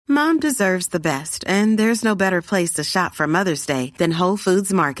Mom deserves the best, and there's no better place to shop for Mother's Day than Whole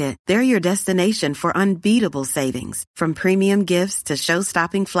Foods Market. They're your destination for unbeatable savings, from premium gifts to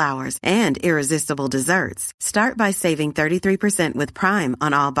show-stopping flowers and irresistible desserts. Start by saving 33% with Prime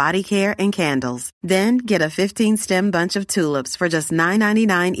on all body care and candles. Then get a 15-stem bunch of tulips for just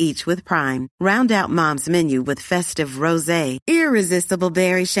 $9.99 each with Prime. Round out Mom's menu with festive rosé, irresistible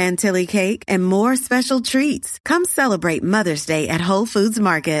berry chantilly cake, and more special treats. Come celebrate Mother's Day at Whole Foods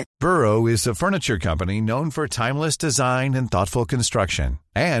Market. Burrow is a furniture company known for timeless design and thoughtful construction,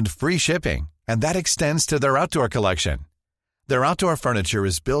 and free shipping, and that extends to their outdoor collection. Their outdoor furniture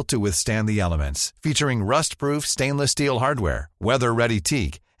is built to withstand the elements, featuring rust-proof stainless steel hardware, weather-ready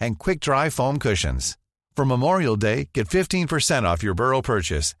teak, and quick-dry foam cushions. For Memorial Day, get 15% off your Burrow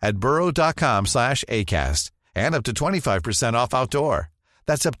purchase at burrow.com/ACAST, and up to 25% off outdoor.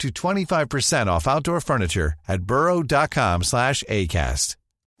 That's up to 25% off outdoor furniture at burrow.com/ACAST.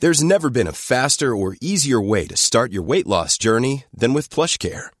 There's never been a faster or easier way to start your weight loss journey than with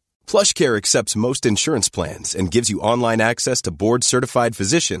PlushCare. PlushCare accepts most insurance plans and gives you online access to board-certified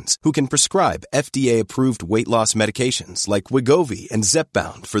physicians who can prescribe FDA-approved weight loss medications like Wegovy and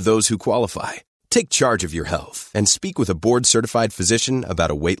Zepbound for those who qualify. Take charge of your health and speak with a board-certified physician about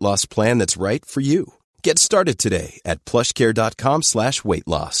a weight loss plan that's right for you. Get started today at plushcare.com/weight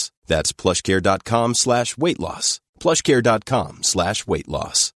loss. That's plushcare.com/weight loss. plushcare.com/weight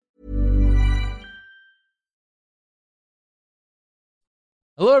loss.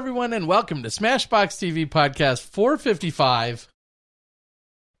 Hello, everyone, and welcome to Smashbox TV Podcast 455.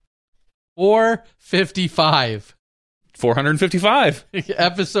 455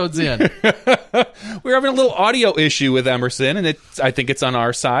 episodes in. We're having a little audio issue with Emerson, and I think it's on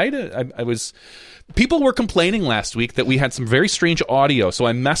our side. People were complaining last week that we had some very strange audio, so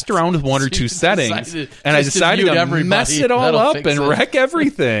I messed around with one or two settings, and I decided to mess it all up and wreck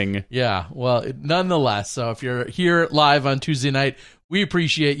everything. Yeah, well, nonetheless, so if you're here live on Tuesday night, we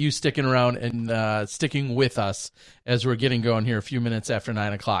appreciate you sticking around and sticking with us as we're getting going here a few minutes after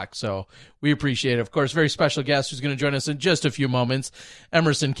 9 o'clock. So we appreciate it. Of course, very special guest who's going to join us in just a few moments,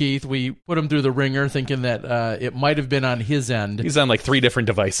 Emerson Keith. We put him through the ringer thinking that it might have been on his end. He's on like 3 different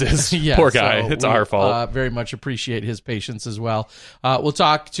devices. Yeah, poor guy. It's our fault. Very much appreciate his patience as well. We'll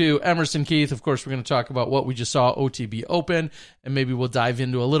talk to Emerson Keith. Of course, we're going to talk about what we just saw, OTB Open, and maybe we'll dive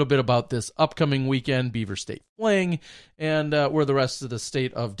into a little bit about this upcoming weekend, Beaver State Fling, and where the rest of the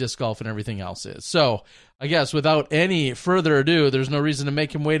state of disc golf and everything else is. So I guess without any further ado, there's no reason to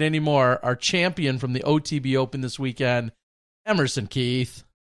make him wait anymore. Our champion from the OTB Open this weekend, Emerson Keith.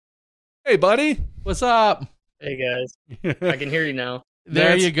 Hey, buddy. What's up? Hey, guys. I can hear you now.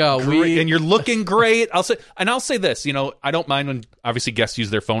 There you go. And you're looking great. I'll say this, I don't mind when obviously guests use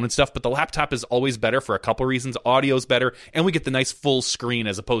their phone and stuff, but the laptop is always better for a couple reasons. Audio's better, and we get the nice full screen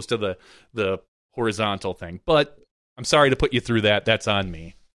as opposed to the horizontal thing. But I'm sorry to put you through that. That's on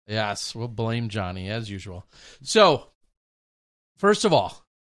me. Yes, we'll blame Johnny as usual. So, first of all,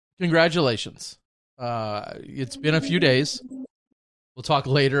 congratulations. It's been a few days. We'll talk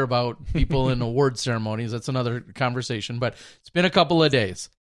later about people in award ceremonies. That's another conversation, but it's been a couple of days.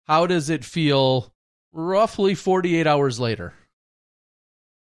 How does it feel roughly 48 hours later?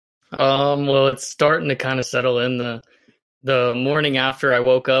 Well, it's starting to kind of settle in. The morning after I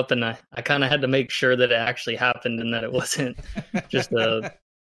woke up, and I kind of had to make sure that it actually happened and that it wasn't just a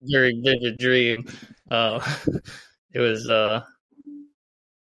very vivid dream. It was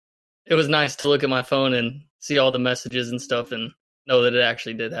nice to look at my phone and see all the messages and stuff and know that it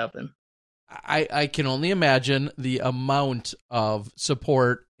actually did happen. I can only imagine the amount of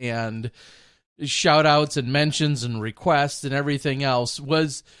support and shout outs and mentions and requests and everything else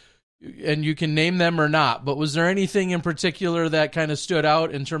was, and you can name them or not, but was there anything in particular that kind of stood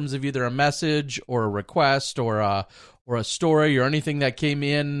out in terms of either a message or a request or a story or anything that came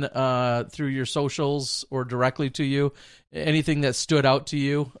in through your socials or directly to you? Anything that stood out to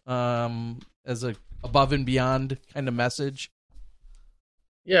you as a above and beyond kind of message?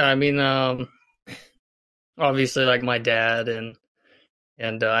 Yeah, I mean, obviously, like my dad, and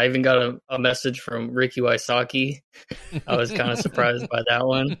I even got a message from Ricky Wysocki. I was kind of surprised by that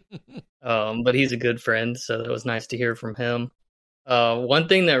one, but he's a good friend, so that was nice to hear from him. One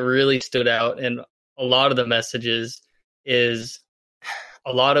thing that really stood out in a lot of the messages is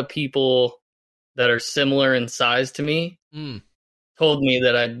a lot of people that are similar in size to me told me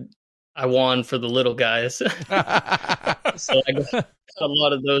that I won for the little guys. So I got a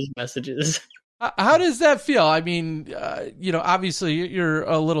lot of those messages. How does that feel? I mean, obviously you're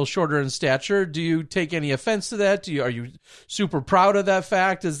a little shorter in stature. Do you take any offense to that? Are you super proud of that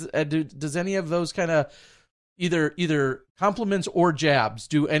fact? Does any of those kind of either compliments or jabs,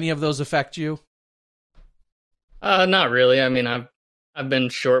 do any of those affect you? Not really. I mean, I've been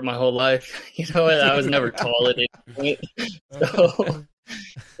short my whole life. I was never tall at any point.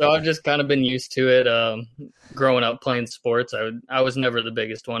 So I've just kind of been used to it. Growing up playing sports, I was never the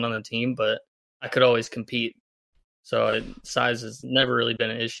biggest one on the team, but I could always compete. So size has never really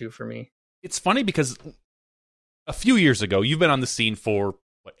been an issue for me. It's funny because a few years ago, you've been on the scene for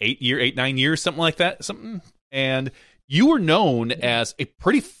 9 years, something like that, and you were known as a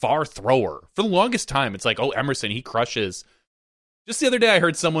pretty far thrower for the longest time. It's like, oh, Emerson, he crushes. Just the other day, I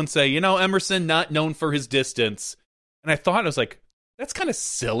heard someone say, Emerson not known for his distance, and I was like, that's kind of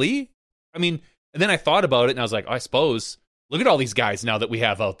silly. I mean, and then I thought about it, and I was like, I suppose. Look at all these guys now that we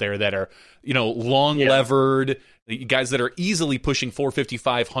have out there that are, long levered, guys that are easily pushing 450,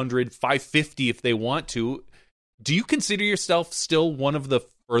 500, 550 if they want to. Do you consider yourself still one of the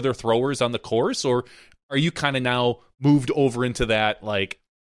further throwers on the course, or are you kind of now moved over into that, like,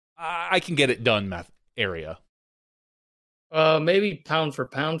 I can get it done area? Maybe pound for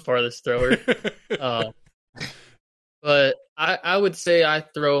pound farthest thrower. But I would say I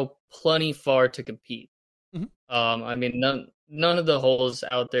throw plenty far to compete. Mm-hmm. I mean, none of the holes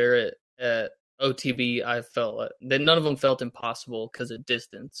out there at OTB, I felt that none of them felt impossible because of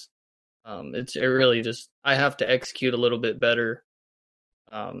distance. It really just, I have to execute a little bit better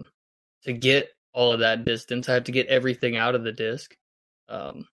to get all of that distance. I have to get everything out of the disc.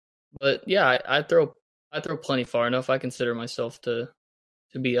 But yeah, I throw plenty far enough. I consider myself to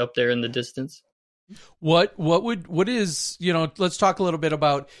be up there in the distance. What is, let's talk a little bit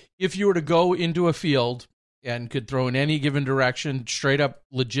about if you were to go into a field and could throw in any given direction, straight up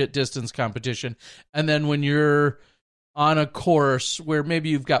legit distance competition. And then when you're on a course where maybe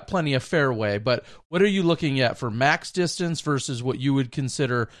you've got plenty of fairway, but what are you looking at for max distance versus what you would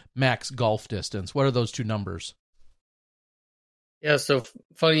consider max golf distance? What are those two numbers? Yeah, so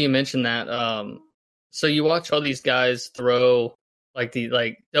funny you mentioned that. So you watch all these guys throw like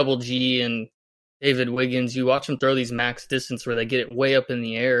Double G and David Wiggins. You watch them throw these max distance where they get it way up in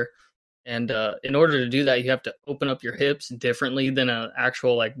the air. And in order to do that, you have to open up your hips differently than an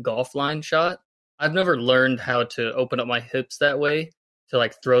actual like golf line shot. I've never learned how to open up my hips that way to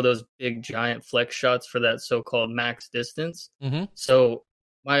like throw those big giant flex shots for that so-called max distance. Mm-hmm. So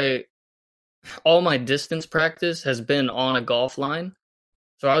all my distance practice has been on a golf line.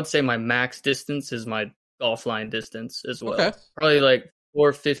 So I would say my max distance is my golf line distance as well. Okay. Probably like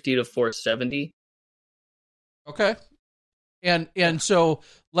 450 to 470. Okay. And so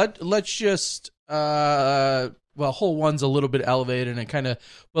let's just hole one's a little bit elevated and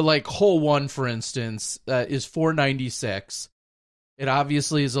but like hole one, for instance, is 496. It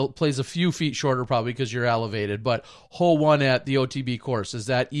obviously plays a few feet shorter probably because you're elevated, but hole one at the OTB course, is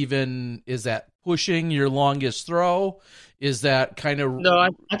that pushing your longest throw? Is that kind of... No,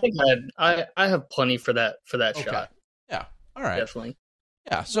 I think I have plenty for that okay. Shot. Yeah. All right. Definitely.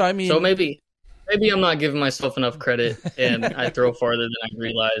 Yeah. So I mean, so maybe I'm not giving myself enough credit and I throw farther than I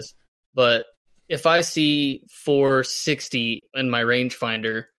realize. But if I see 460 in my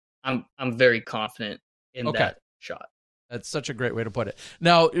rangefinder, I'm very confident in that shot. That's such a great way to put it.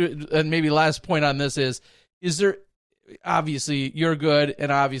 Now, and maybe last point on this is there, obviously you're good,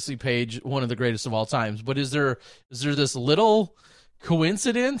 and obviously Paige, one of the greatest of all times, but is there this little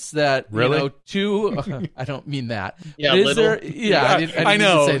coincidence that, really? I don't mean that. Yeah, is there, yeah, I didn't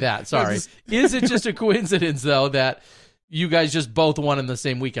know. Mean to say that. Sorry. Is it just a coincidence though that you guys just both won in the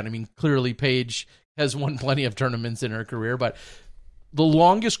same weekend? I mean, clearly Paige has won plenty of tournaments in her career, but the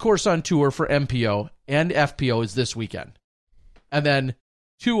longest course on tour for MPO and FPO is this weekend. And then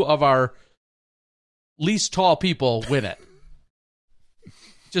two of our least tall people win it.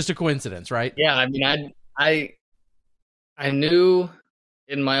 Just a coincidence, right? Yeah, I mean, I knew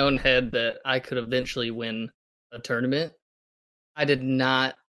in my own head that I could eventually win a tournament. I did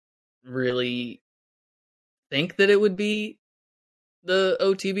not really think that it would be the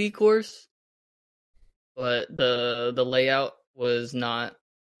OTB course, but the layout was not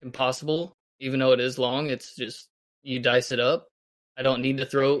impossible. Even though it is long, it's just you dice it up. I don't need to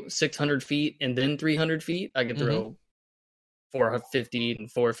throw 600 feet and then 300 feet. I can throw 450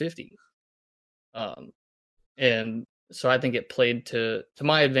 and 450. And so I think it played to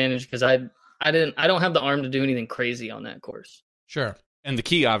my advantage because I don't have the arm to do anything crazy on that course. Sure. And the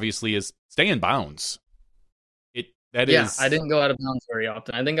key obviously is stay in bounds. I didn't go out of bounds very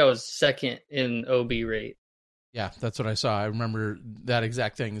often. I think I was second in OB rate. Yeah, that's what I saw. I remember that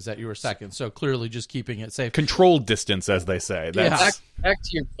exact thing, is that you were second. So clearly just keeping it safe. Controlled distance, as they say. That's... Back to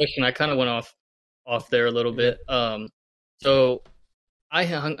your question, I kind of went off there a little bit. So I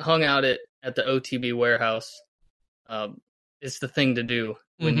hung out at the OTB warehouse it's the thing to do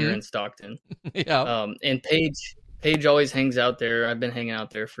when you're in Stockton. Yeah. And Paige always hangs out there. I've been hanging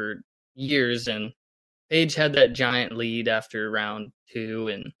out there for years, and Paige had that giant lead after round 2,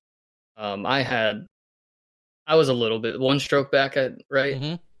 and I was a little bit one stroke back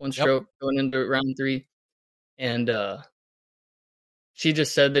Mm-hmm. one stroke going into round 3, and she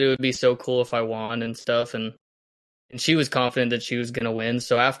just said that it would be so cool if I won and stuff, and she was confident that she was gonna win.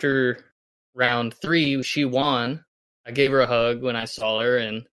 So after round 3, she won. I gave her a hug when I saw her,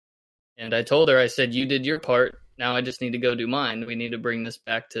 and I told her, I said, "You did your part. Now I just need to go do mine. We need to bring this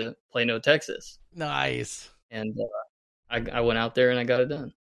back to Plano, Texas." Nice. And I went out there and I got it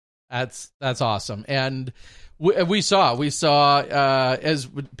done. That's awesome. And we saw as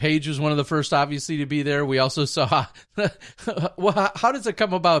Paige was one of the first, obviously, to be there. We also saw, well, how does it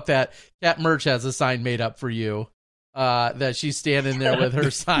come about that Cat Merch has a sign made up for you, that she's standing there with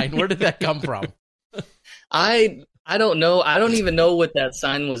her sign? Where did that come from? I don't know. I don't even know what that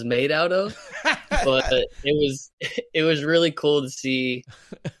sign was made out of, but it was really cool to see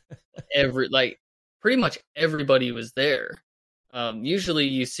pretty much everybody was there. Usually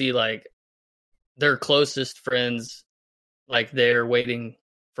you see like their closest friends like there waiting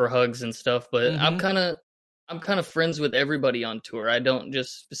for hugs and stuff, but I'm kind of friends with everybody on tour. I don't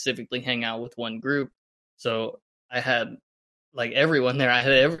just specifically hang out with one group. So I had like everyone there. I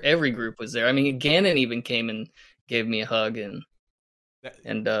had every group was there. I mean, Gannon even came and gave me a hug, and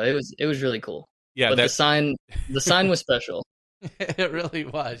it was really cool. Yeah, but the sign was special. It really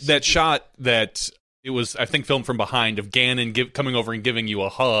was. That shot that it was, I think, filmed from behind of Gannon coming over and giving you a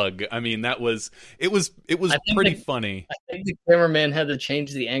hug. I mean, it was pretty funny. I think the cameraman had to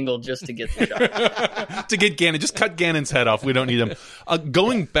change the angle just to get the shot. To get Gannon, just cut Gannon's head off. We don't need him.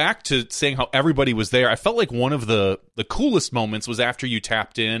 Going back to saying how everybody was there, I felt like one of the coolest moments was after you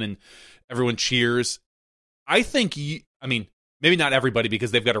tapped in and everyone cheers. I think maybe not everybody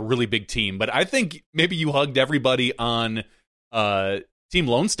because they've got a really big team, but I think maybe you hugged everybody on Team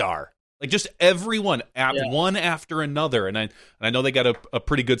Lone Star. Like just everyone, one after another, and I know they got a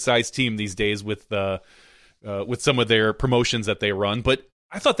pretty good sized team these days with some of their promotions that they run. But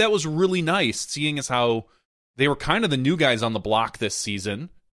I thought that was really nice, seeing as how they were kind of the new guys on the block this season,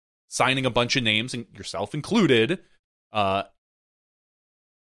 signing a bunch of names, and yourself included. How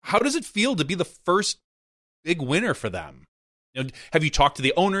does it feel to be the first big winner for them? You know, have you talked to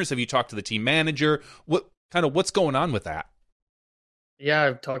the owners? Have you talked to the team manager? What's going on with that? Yeah,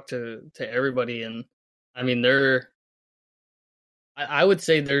 I've talked to everybody, and I mean, I would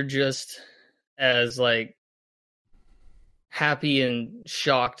say they're just as like happy and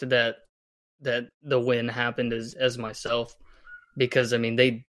shocked that the win happened as myself, because I mean,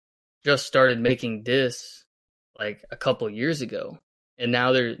 they just started making discs like a couple years ago, and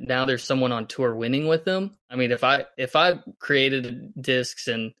now there's someone on tour winning with them. I mean, if I created discs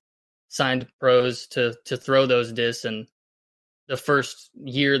and signed pros to throw those discs, and the first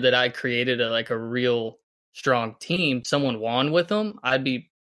year that I created a real strong team, someone won with them, I'd be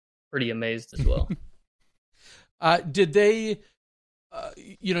pretty amazed as well. Did they,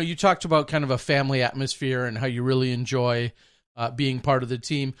 you talked about kind of a family atmosphere and how you really enjoy being part of the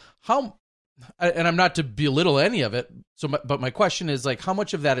team. And I'm not to belittle any of it, but my question is, like, how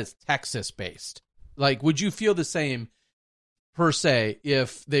much of that is Texas based? Like, would you feel the same per se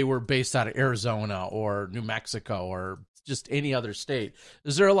if they were based out of Arizona or New Mexico or just any other state?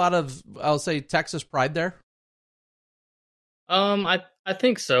 Is there a lot of, I'll say, Texas pride there? I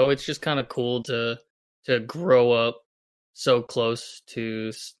think so. It's just kind of cool to grow up so close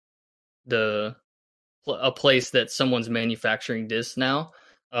to a place that someone's manufacturing discs now.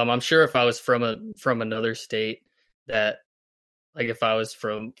 I'm sure if I was from another state, that, like, if I was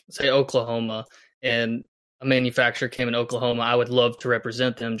from, say, Oklahoma, and a manufacturer came in Oklahoma, I would love to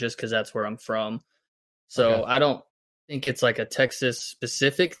represent them just because that's where I'm from. So okay. I don't think it's like a Texas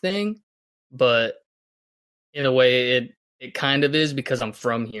specific thing, but in a way it kind of is, because I'm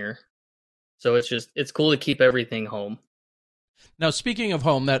from here. So it's cool to keep everything home. Now, speaking of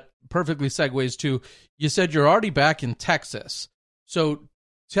home, that perfectly segues to, you said you're already back in Texas. So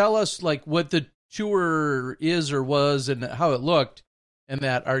tell us, like, what the tour is or was and how it looked, and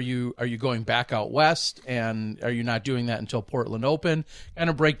that are you going back out west, and are you not doing that until Portland Open? Kind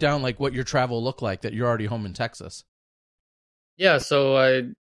of break down like what your travel looked like that you're already home in Texas. Yeah,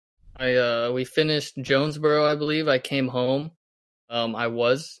 so we finished Jonesboro, I believe. I came home. I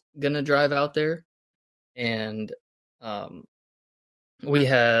was gonna drive out there, and we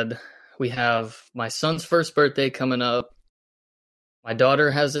have my son's first birthday coming up. My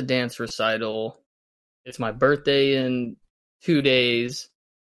daughter has a dance recital. It's my birthday in 2 days.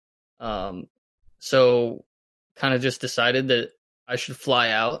 So kind of just decided that I should fly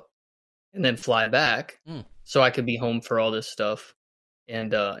out and then fly back so I could be home for all this stuff.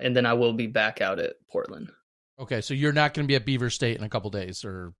 And then I will be back out at Portland. Okay, so you're not going to be at Beaver State in a couple days,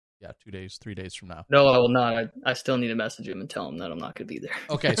 or 2 days, 3 days from now. No, I will not. I still need to message him and tell him that I'm not going to be there.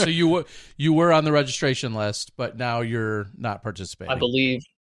 Okay, so you were on the registration list, but now you're not participating. I believe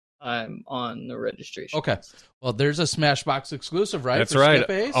I'm on the registration. Okay, well, there's a Smashbox exclusive, right? That's for right. Skip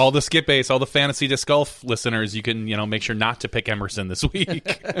Ace? All the Skip Ace, all the Fantasy Disc Golf listeners, you can make sure not to pick Emerson this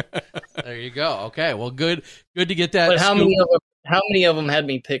week. There you go. Okay, well, good to get that. But how many of them had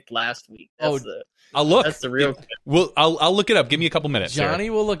me picked last week? I'll look. That's the real. I'll look it up. Give me a couple minutes. Johnny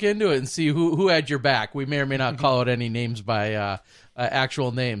will look into it and see who had your back. We may or may not call out any names by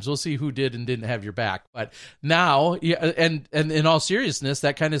actual names. We'll see who did and didn't have your back. But now, and in all seriousness,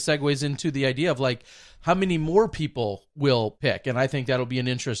 that kind of segues into the idea of like how many more people will pick, and I think that'll be an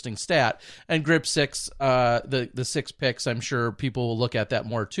interesting stat. And Grip 6, the 6 picks, I'm sure people will look at that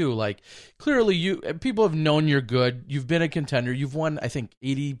more too. Like clearly, people have known you're good. You've been a contender. You've won, I think,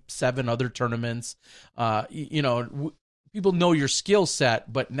 87 other tournaments. People know your skill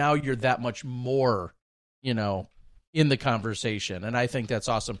set, but now you're that much more, in the conversation, and I think that's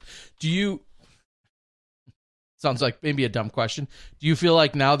awesome. Sounds like maybe a dumb question. Do you feel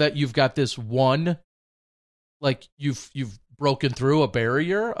like now that you've got this one, like you've broken through a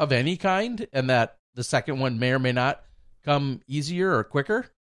barrier of any kind, and that the second one may or may not come easier or quicker?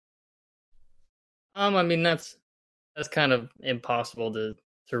 I mean that's kind of impossible to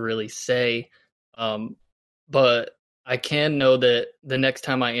really say, but I can know that the next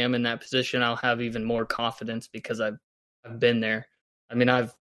time I am in that position, I'll have even more confidence because I've been there. I mean,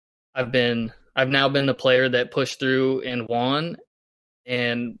 I've now been the player that pushed through and won,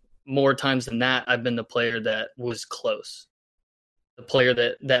 and more times than that, I've been the player that was close, the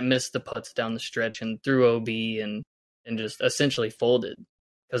player that missed the putts down the stretch and threw OB and just essentially folded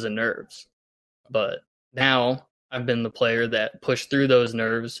because of nerves. But now I've been the player that pushed through those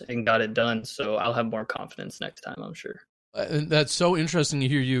nerves and got it done. So I'll have more confidence next time, I'm sure. And that's so interesting to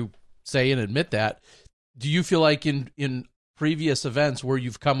hear you say and admit that. Do you feel like in previous events where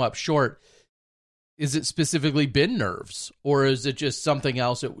you've come up short, is it specifically been nerves, or is it just something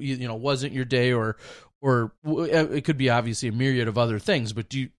else that wasn't your day, or it could be obviously a myriad of other things? But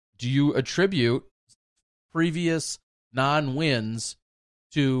do you attribute previous non-wins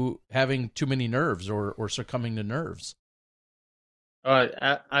to having too many nerves or succumbing to nerves?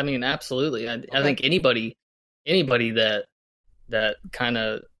 I mean, absolutely. I think anybody that kind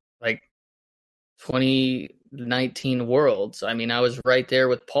of like 2019 Worlds. I mean, I was right there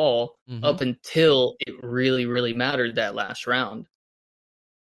with Paul up until it really, really mattered that last round.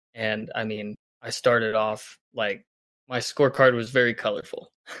 And I mean, I started off like my scorecard was very colorful,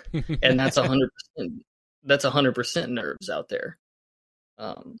 and that's 100%. That's 100% nerves out there.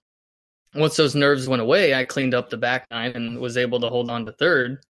 Once those nerves went away, I cleaned up the back nine and was able to hold on to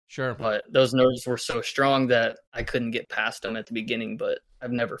third. Sure. But those nerves were so strong that I couldn't get past them at the beginning, but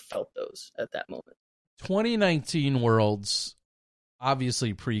I've never felt those at that moment. 2019 Worlds,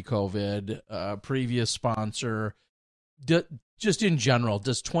 obviously pre-COVID, previous sponsor. Just in general,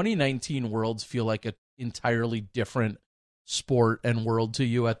 does 2019 Worlds feel like an entirely different sport and world to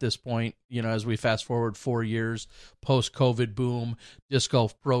you at this point? As we fast forward 4 years, post-COVID boom, Disc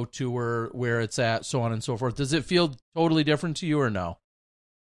Golf Pro Tour, where it's at, so on and so forth. Does it feel totally different to you or no?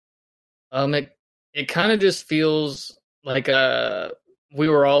 It kind of just feels like we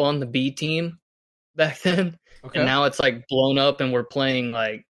were all on the B team back then, okay. And now it's like blown up, and we're playing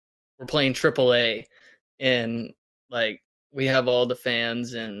AAA, and like we have all the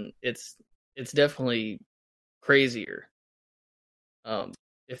fans, and it's definitely crazier.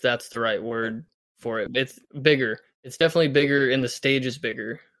 If that's the right word for it, it's bigger. It's definitely bigger, and the stage is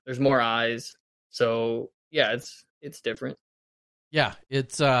bigger. There's more eyes, so yeah, it's different. Yeah,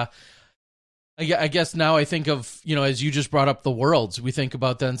 it's I guess now I think of, as you just brought up the Worlds, we think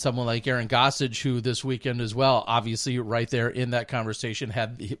about then someone like Aaron Gossage, who this weekend as well, obviously right there in that conversation,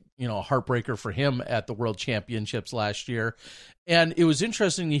 had, a heartbreaker for him at the World Championships last year. And it was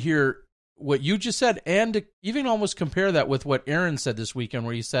interesting to hear what you just said, and to even almost compare that with what Aaron said this weekend,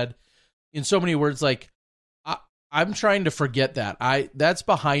 where he said in so many words, like, I'm trying to forget that. That's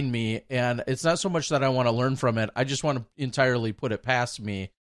behind me, and it's not so much that I want to learn from it. I just want to entirely put it past me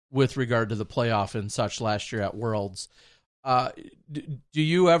with regard to the playoff and such last year at Worlds. Do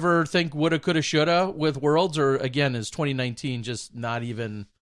you ever think woulda, coulda, shoulda with Worlds, or again, is 2019 just not even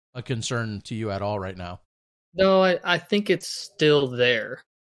a concern to you at all right now? No, I think it's still there.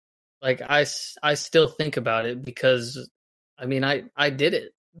 Like I still think about it because I mean, I did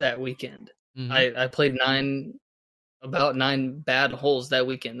it that weekend. Mm-hmm. I played about 9 bad holes that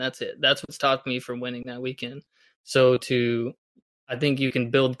weekend. That's it. That's what stopped me from winning that weekend. So I think you can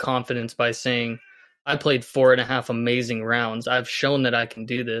build confidence by saying, I played 4.5 amazing rounds. I've shown that I can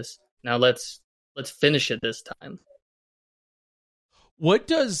do this. Now let's finish it this time. What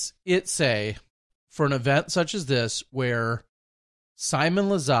does it say for an event such as this where Simon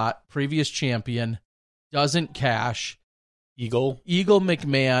Lizotte, previous champion, doesn't cash? Eagle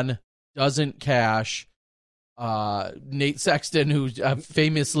McMahon doesn't cash. Nate Sexton, who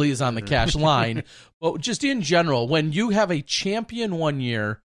famously is on the cash line. But just in general, when you have a champion one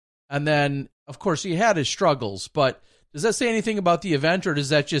year, and then, of course, he had his struggles, but does that say anything about the event, or does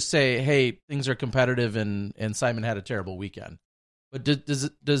that just say, hey, things are competitive and Simon had a terrible weekend? But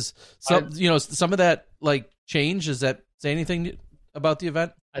does some of that like change? Does that say anything about the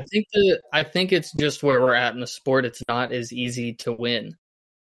event? I think it's just where we're at in the sport. It's not as easy to win.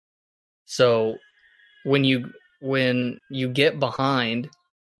 So when you get behind,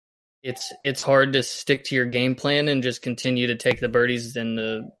 it's hard to stick to your game plan and just continue to take the birdies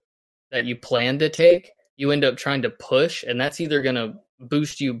that you plan to take. You end up trying to push, and that's either going to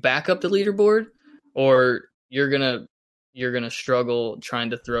boost you back up the leaderboard, or you're going to struggle trying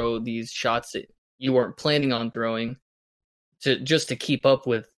to throw these shots that you weren't planning on throwing to keep up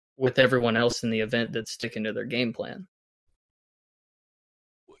with everyone else in the event that's sticking to their game plan.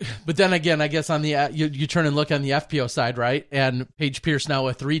 But then again, I guess on the you turn and look on the FPO side, right? And Paige Pierce now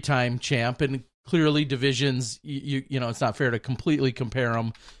a 3-time champ, and clearly divisions, you know, it's not fair to completely compare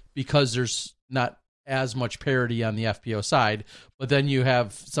them because there's not as much parity on the FPO side. But then you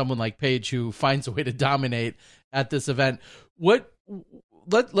have someone like Paige who finds a way to dominate at this event.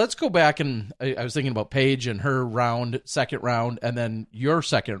 Let's go back, and I was thinking about Paige and her second round, and then your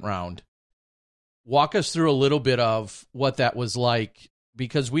second round. Walk us through a little bit of what that was like,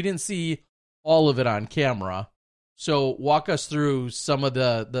 because we didn't see all of it on camera. So walk us through some of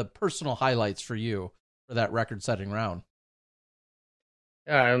the personal highlights for you for that record-setting round.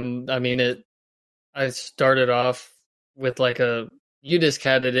 I mean, I started off with you just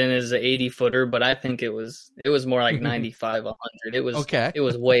had it in as an 80-footer, but I think it was more like 95, 100. It was okay. It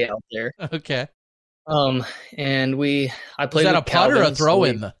was way out there. Okay. And I played. Was that a putt or a throw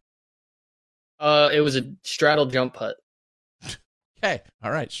in? It was a straddle jump putt. Okay.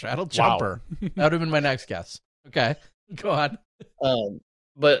 All right. Straddle jumper. Wow. That would have been my next guess. Okay. Go on.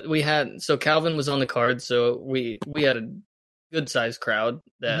 But Calvin was on the card, so we had a good sized crowd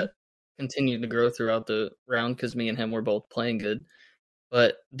that continued to grow throughout the round because me and him were both playing good.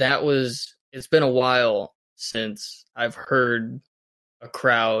 But it's been a while since I've heard a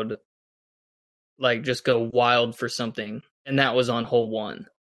crowd like just go wild for something. And that was on hole 1.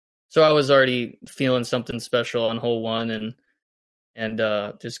 So I was already feeling something special on hole 1 and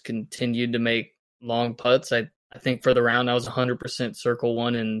just continued to make long putts. I think for the round I was 100% circle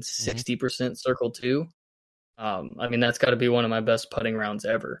 1 and 60% circle 2. I mean, that's got to be one of my best putting rounds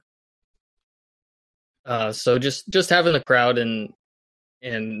ever. So just having the crowd and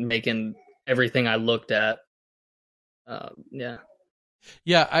making everything I looked at. Yeah.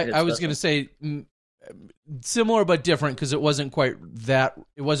 Yeah, I was going to say similar but different, because it wasn't quite that.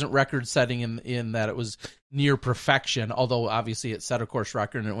 It wasn't record setting in that it was near perfection, although obviously it set a course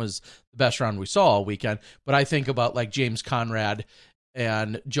record and it was the best round we saw all weekend. But I think about like James Conrad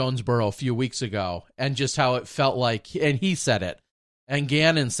and Jonesboro a few weeks ago, and just how it felt like, and he said it, and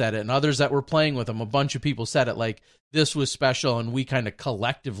Gannon said it, and others that were playing with him, a bunch of people said it, like this was special, and we kind of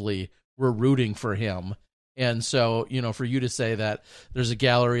collectively were rooting for him. And so, you know, for you to say that there's a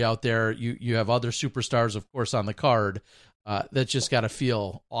gallery out there, you have other superstars, of course, on the card, that's just got to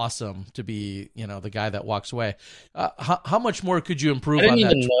feel awesome to be, you know, the guy that walks away. How much more could you improve on that? I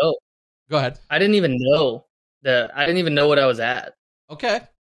didn't even know. Go ahead. I didn't even know what I was at. Okay.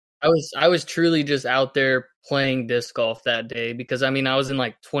 I was truly just out there playing disc golf that day, because I mean, I was in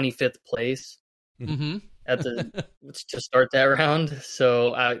like 25th place to start that round.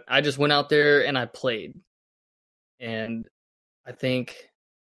 So I just went out there and I played. And I think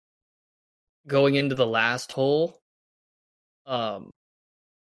going into the last hole, Ari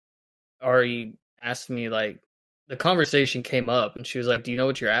asked me, like, the conversation came up and she was like, "Do you know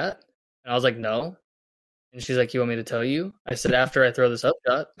what you're at?" And I was like, "No." And she's like, "You want me to tell you?" I said, "After I throw this up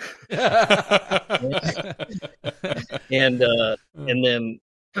shot." And then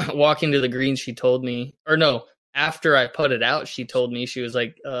walking to the green, she told me, or no, after I putted out, she told me, she was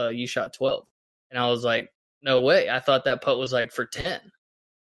like, "You shot 12." And I was like, "No way. I thought that putt was like for 10."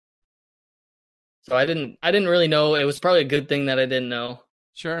 So I didn't really know. It was probably a good thing that I didn't know.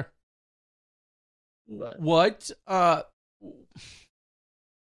 Sure. But what,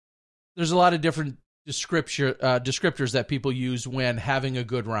 there's a lot of different descriptors that people use when having a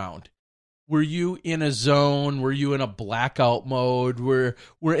good round. Were you in a zone? Were you in a blackout mode? Were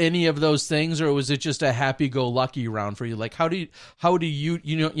any of those things, or was it just a happy-go-lucky round for you? Like, how do you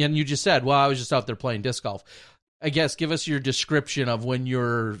and you just said, well, I was just out there playing disc golf. I guess give us your description of when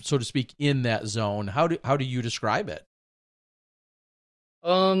you're, so to speak, in that zone. How do you describe it?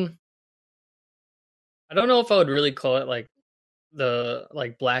 I don't know if I would really call it like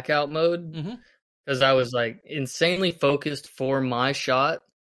the blackout mode, because I was like insanely focused for my shot.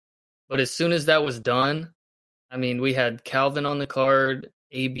 But as soon as that was done, I mean, we had Calvin on the card,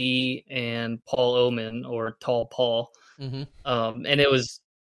 AB, and Paul Oman, or Tall Paul. And it was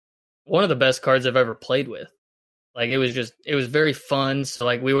one of the best cards I've ever played with. Like, it was very fun. So,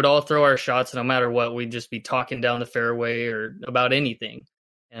 like, we would all throw our shots, and no matter what, we'd just be talking down the fairway or about anything.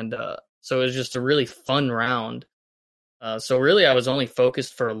 And so it was just a really fun round. So really, I was only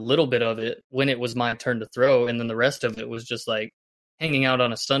focused for a little bit of it when it was my turn to throw. And then the rest of it was just like hanging out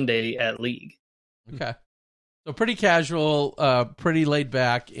on a Sunday at league. Okay. So pretty casual, pretty laid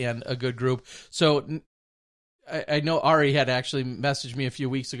back, and a good group. So I know Ari had actually messaged me a few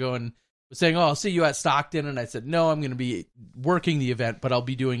weeks ago and was saying, oh, I'll see you at Stockton. And I said, no, I'm going to be working the event, but I'll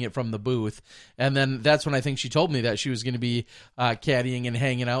be doing it from the booth. And then that's when I think she told me that she was going to be caddying and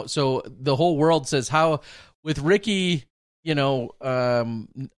hanging out. So the whole world says, how, with Ricky,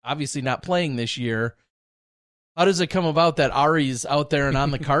 obviously not playing this year, how does it come about that Ari's out there and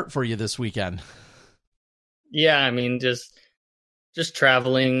on the cart for you this weekend? Yeah, I mean, just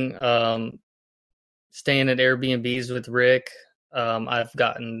traveling, staying at Airbnbs with Rick. I've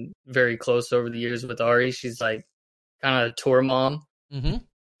gotten very close over the years with Ari. She's like kind of a tour mom.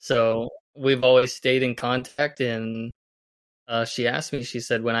 So we've always stayed in contact, and she asked me, she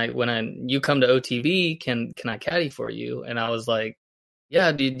said, when you come to OTB, can I caddy for you? And I was like,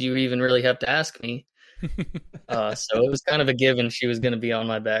 yeah, did you even really have to ask me? So it was kind of a given she was going to be on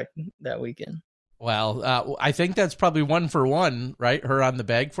my back that weekend. Well, I think that's probably 1 for 1, right? Her on the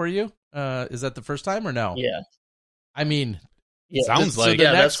bag for you. Is that the first time or no? Yeah. I mean, yeah, sounds like. So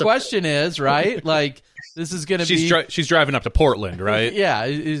the next question is, right? Like, this is going to be. She's driving up to Portland, right? Yeah.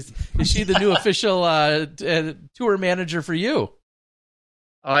 Is she the new official tour manager for you?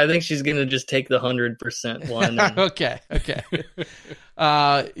 Oh, I think she's going to just take the 100% one. Okay.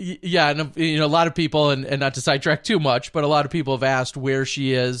 Yeah, and a lot of people, and not to sidetrack too much, but a lot of people have asked where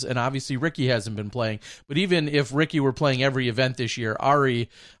she is, and obviously Ricky hasn't been playing. But even if Ricky were playing every event this year, Ari,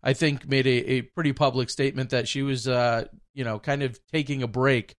 I think, made a pretty public statement that she was, kind of taking a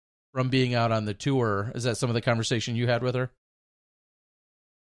break from being out on the tour. Is that some of the conversation you had with her?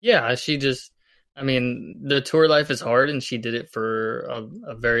 Yeah, the tour life is hard, and she did it for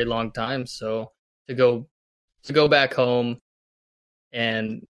a very long time. So to go back home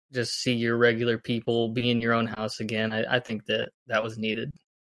and just see your regular people, be in your own house again, I think that was needed.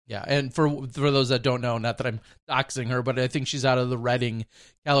 Yeah, and for those that don't know, not that I'm doxing her, but I think she's out of the Redding,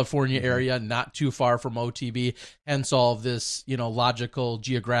 California area, not too far from OTB, hence all of this, logical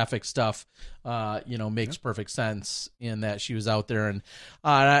geographic stuff, makes perfect sense in that she was out there. And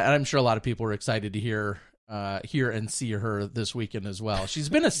I'm sure a lot of people were excited to hear and see her this weekend as well. She's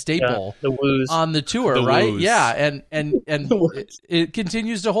been a staple on the tour, right? Woos. Yeah, and it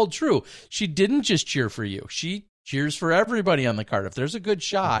continues to hold true. She didn't just cheer for you. She cheers for everybody on the card. If there's a good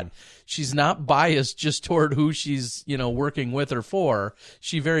shot, she's not biased just toward who she's, working with or for.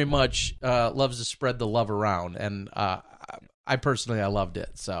 She very much loves to spread the love around. And I personally loved it.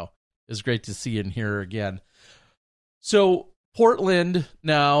 So it was great to see and hear her again. So Portland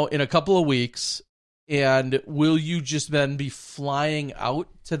now in a couple of weeks. And will you just then be flying out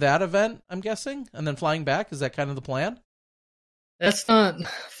to that event, I'm guessing, and then flying back? Is that kind of the plan? That's not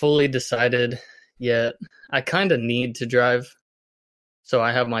fully decided yet. I kind of need to drive, so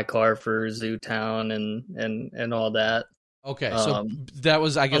I have my car for Zootown and all that. Okay, so that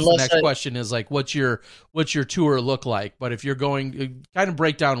was, I guess, the next question is like, what's your tour look like? But if you're going, kind of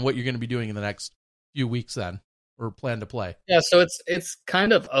break down what you're going to be doing in the next few weeks then, or plan to play. Yeah, so it's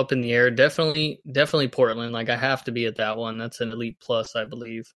kind of up in the air. Definitely Portland. Like, I have to be at that one. That's an Elite Plus, I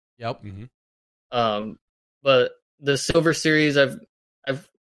believe. Yep. But the Silver Series, I've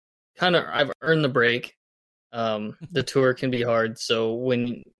earned the break. The tour can be hard, so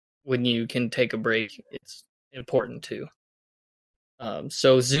when you can take a break, it's important too.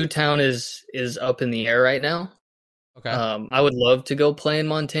 So Zootown is up in the air right now. Okay. I would love to go play in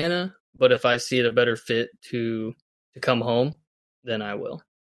Montana, but if I see it a better fit to come home, then I will.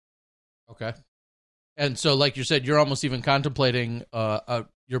 Okay. And so, like you said, you're almost even contemplating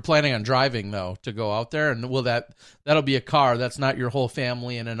you're planning on driving though to go out there, and that'll be a car. That's not your whole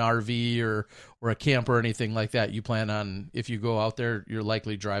family in an RV or a camper or anything like that. You plan on, if you go out there, you're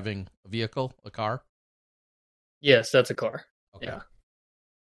likely driving a vehicle, a car. Yes, that's a car. Okay. Yeah.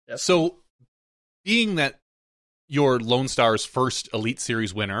 Definitely. So, being that your Lone Star's first Elite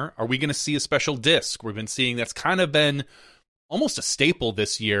Series winner, are we going to see a special disc? We've been seeing that's kind of been almost a staple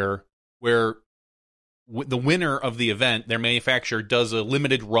this year, where the winner of the event, their manufacturer, does a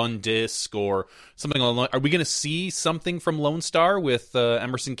limited run disc or something along. Are we going to see something from Lone Star with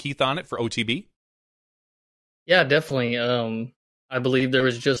Emerson Keith on it for OTB? Yeah, definitely. I believe there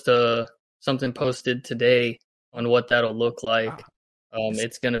was just something posted today on what that'll look like.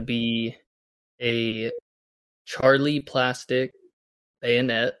 It's going to be a Charlie plastic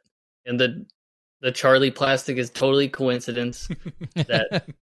bayonet, and the Charlie plastic is totally coincidence that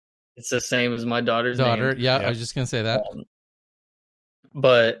it's the same as my daughter's name. Yeah, I was just going to say that.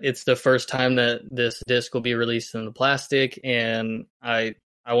 But it's the first time that this disc will be released in the plastic, and I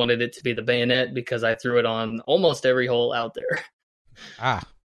wanted it to be the bayonet because I threw it on almost every hole out there.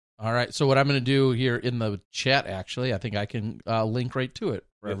 All right. So what I'm going to do here in the chat, actually, I think I can link right to it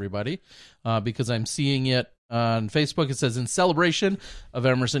for everybody because I'm seeing it on Facebook. It says, in celebration of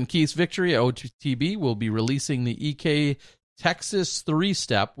Emerson Keith's victory, OTB will be releasing the EK Texas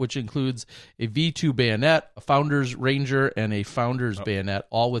 3-step, which includes a V2 bayonet, a Founders Ranger, and a Founders bayonet,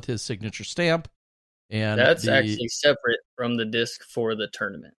 all with his signature stamp. And that's actually separate from the disc for the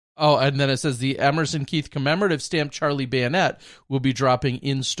tournament. Oh, and then it says the Emerson Keith commemorative stamp Charlie bayonet will be dropping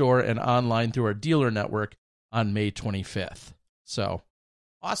in-store and online through our dealer network on May 25th. So,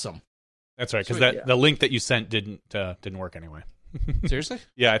 awesome. That's right, because the link that you sent didn't work anyway. Seriously?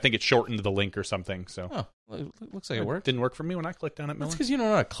 Yeah, I think it shortened the link or something. So, it looks like it worked. Didn't work for me when I clicked on it, Miller. That's because you don't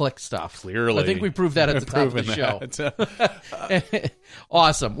know how to click stuff. Clearly. I think we proved that at the top of the show.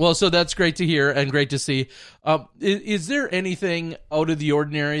 Awesome. Well, so that's great to hear and great to see. Is there anything out of the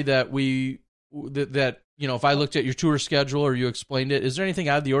ordinary that that if I looked at your tour schedule or you explained it, is there anything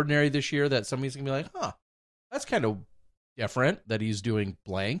out of the ordinary this year that somebody's going to be like, that's kind of different that he's doing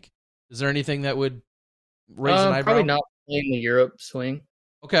blank? Is there anything that would raise an eyebrow? Probably not playing the Europe swing.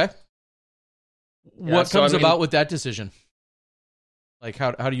 Okay. Yeah, what comes about with that decision? Like,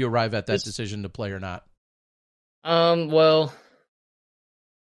 how do you arrive at that decision to play or not? Well,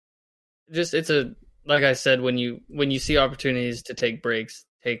 just like I said, when you see opportunities to take breaks,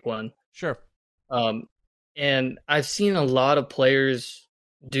 take one. Sure. And I've seen a lot of players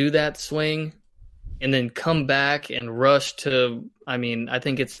do that swing and then come back and rush to, I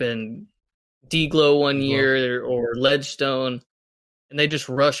think it's been D-Glow one year or Ledgestone, and they just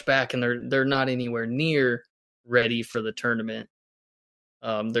rush back and they're not anywhere near ready for the tournament.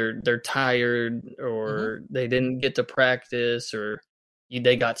 They're tired, or they didn't get to practice, or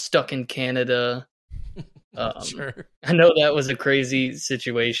they got stuck in Canada. Sure. I know that was a crazy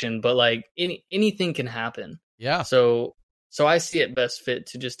situation, but like anything can happen. Yeah. So I see it best fit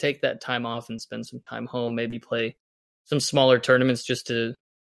to just take that time off and spend some time home, maybe play some smaller tournaments just to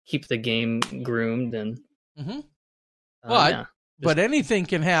keep the game groomed. And but anything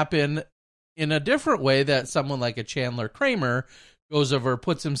can happen in a different way, that someone like a Chandler Kramer goes over,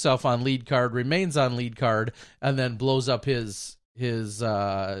 puts himself on lead card, remains on lead card, and then blows up his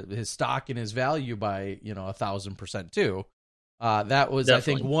stock and his value by 1,000% too. That was,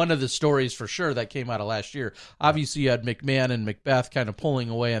 definitely, I think, one of the stories for sure that came out of last year. Obviously, you had McMahon and Macbeth kind of pulling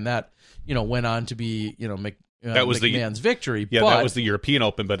away, and that went on to be that was McMahon's victory. Yeah, but, that was the European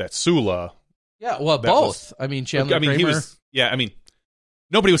Open, but at Sula. Yeah, well, both. Chandler Kramer. He was. Yeah,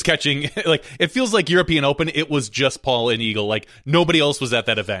 nobody was catching. Like, it feels like European Open, it was just Paul and Eagle. Like, nobody else was at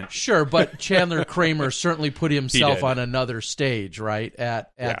that event. Sure, but Chandler Kramer certainly put himself on another stage, right,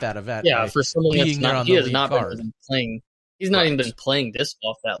 at that event. Yeah, right? For someone he has not been playing. He's not even been playing disc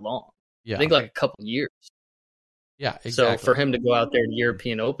golf that long. Yeah. I think like a couple years. Yeah, exactly. So for him to go out there to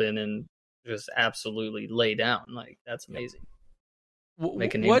European Open and just absolutely lay down, like, that's amazing.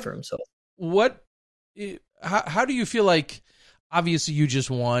 Make a name for himself. How do you feel like, obviously you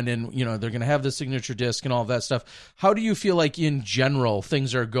just won and they're going to have the signature disc and all that stuff. How do you feel like in general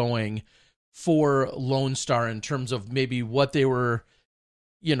things are going for Lone Star in terms of maybe what they were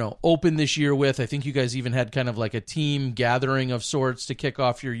open this year with? I think you guys even had kind of like a team gathering of sorts to kick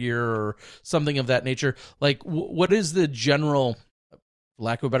off your year or something of that nature. Like, what is the general,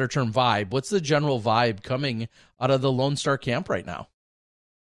 lack of a better term, vibe? What's the general vibe coming out of the Lone Star camp right now?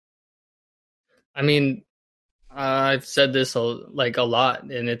 I've said this a lot,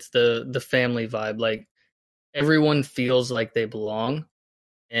 and it's the family vibe. Like, everyone feels like they belong,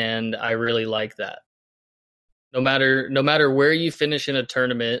 and I really like that. no matter where you finish in a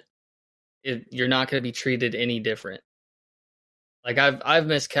tournament, you're not going to be treated any different. Like I've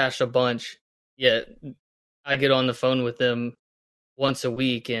miscashed a bunch, yet I get on the phone with them once a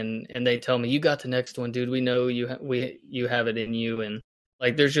week, and they tell me, "You got the next one, dude. We know you you have it in you." And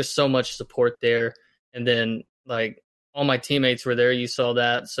like, there's just so much support there. And then like all my teammates were there. You saw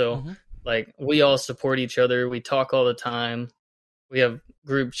that, so like we all support each other. We talk all the time. We have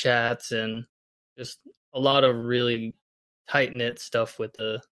group chats and just a lot of really tight knit stuff with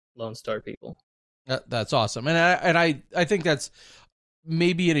the Lone Star people. That's awesome, and I think that's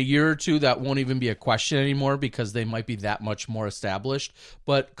maybe in a year or two that won't even be a question anymore because they might be that much more established.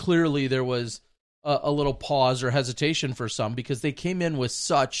 But clearly there was a little pause or hesitation for some because they came in with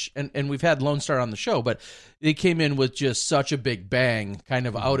such, and we've had Lone Star on the show, but they came in with just such a big bang, kind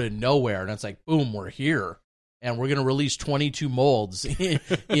of out of nowhere, and it's like, boom, we're here. And we're going to release 22 molds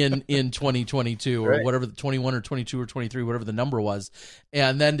in 2022 or whatever, 21 or 22 or 23, whatever the number was.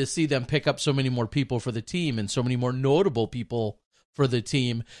 And then to see them pick up so many more people for the team and so many more notable people for the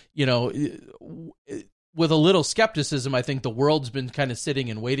team, you know, with a little skepticism, I think the world's been kind of sitting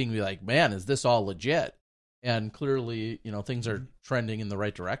and waiting to be like, man, is this all legit? And clearly, you know, things are trending in the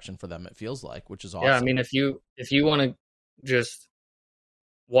right direction for them, it feels like, which is awesome. Yeah, I mean, if you want to just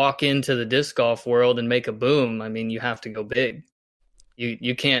walk into the disc golf world and make a boom, I mean, you have to go big.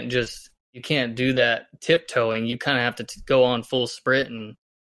 You can't do that tiptoeing. You kind of have to go on full sprint,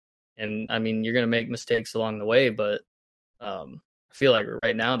 and I mean, you're going to make mistakes along the way, but I feel like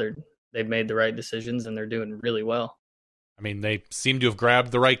right now they've made the right decisions and they're doing really well. I mean, they seem to have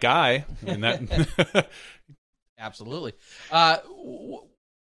grabbed the right guy. I mean, that absolutely.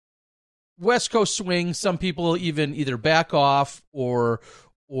 West Coast swing, some people even either back off or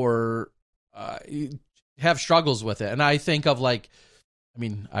have struggles with it. And I think of like, I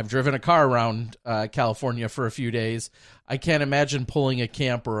mean, I've driven a car around California for a few days. I can't imagine pulling a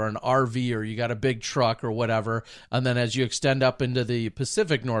camper or an RV, or you got a big truck or whatever. And then as you extend up into the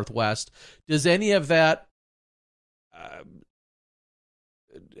Pacific Northwest, does any of that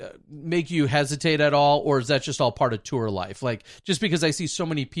make you hesitate at all? Or is that just all part of tour life? Like, just because I see so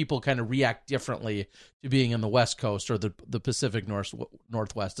many people kind of react differently to being in the West Coast or the Pacific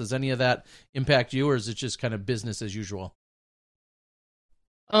Northwest, does any of that impact you, or is it just kind of business as usual?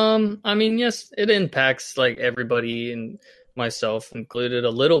 I mean, yes, it impacts like everybody and myself included a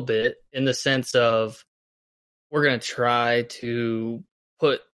little bit, in the sense of we're going to try to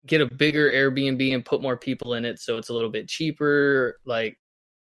get a bigger Airbnb and put more people in it, so it's a little bit cheaper. Like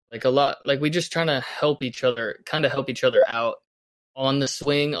a lot, like we just trying to help each other out on the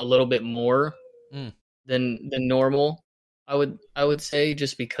swing a little bit more than normal. I would say,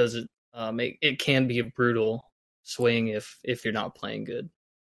 just because it can be a brutal swing if you're not playing good.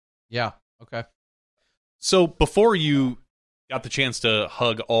 Yeah. Okay. So before you got the chance to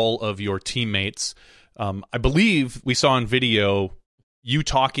hug all of your teammates, I believe we saw on video you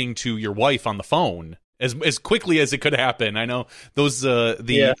talking to your wife on the phone as quickly as it could happen. I know those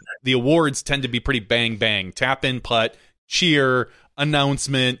the awards tend to be pretty bang bang, tap in, putt, cheer,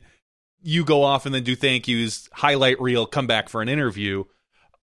 announcement. You go off and then do thank yous, highlight reel, come back for an interview.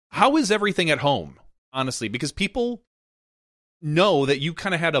 How is everything at home, honestly? Because people know that you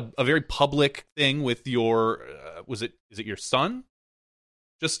kind of had a very public thing with your is it your son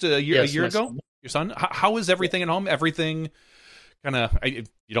just a year ago? Son. Your son. How is everything at home? Everything kind of, you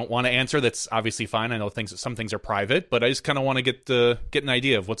don't want to answer, that's obviously fine. I know some things are private, but I just kind of want to get an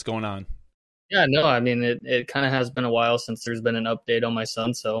idea of what's going on. Yeah, no, I mean, it kind of has been a while since there's been an update on my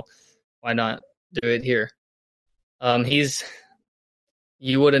son, so why not do it here?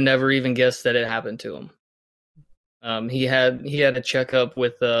 You would have never even guessed that it happened to him. He had a checkup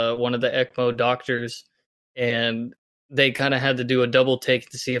with one of the ECMO doctors, and they kind of had to do a double take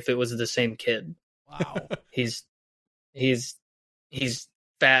to see if it was the same kid. Wow. He's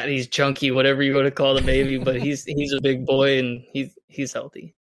fat, he's chunky, whatever you want to call the baby, but he's a big boy and he's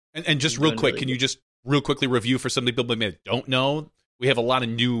healthy. And just real quick, can you just real quickly review for some people that maybe don't know? We have a lot of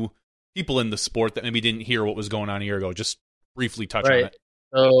new people in the sport that maybe didn't hear what was going on a year ago. Just briefly touch on it.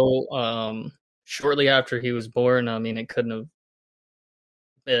 So, shortly after he was born, I mean, he couldn't have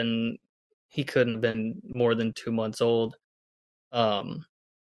been more than 2 months old.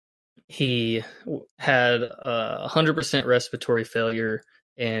 He had 100% respiratory failure,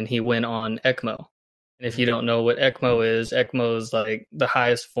 and he went on ECMO. And if you don't know what ECMO is like the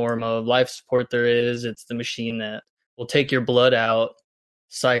highest form of life support there is. It's the machine that will take your blood out,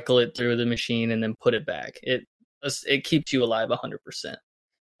 cycle it through the machine, and then put it back. It keeps you alive 100%.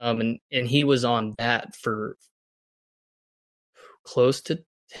 And he was on that for close to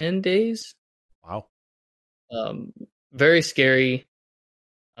 10 days. Wow. Very scary,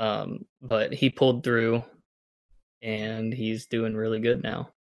 but he pulled through, and he's doing really good now.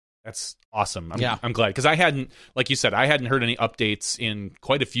 That's awesome. Yeah. I'm glad, because I hadn't, like you said, I hadn't heard any updates in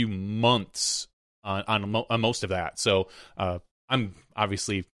quite a few months on most of that. So I'm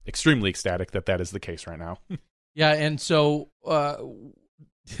obviously extremely ecstatic that is the case right now. Yeah, and so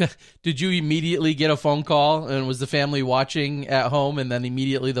did you immediately get a phone call, and was the family watching at home, and then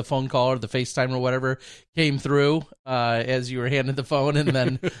immediately the phone call or the FaceTime or whatever came through as you were handed the phone and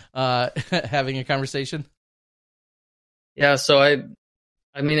then having a conversation? Yeah, so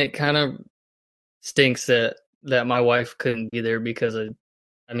I mean, it kind of stinks that my wife couldn't be there because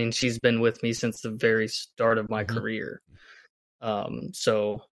she's been with me since the very start of my career.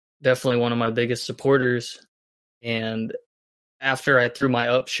 So definitely one of my biggest supporters. And after I threw my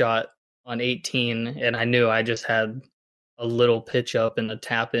upshot on 18, and I knew I just had a little pitch up and a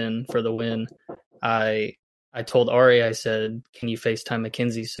tap in for the win, I told Ari, I said, "Can you FaceTime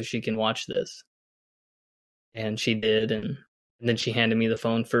Mackenzie so she can watch this?" And she did, and then she handed me the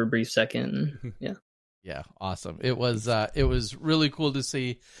phone for a brief second. Yeah. Yeah, awesome. It was really cool to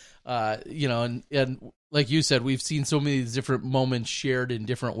see, and like you said, we've seen so many different moments shared in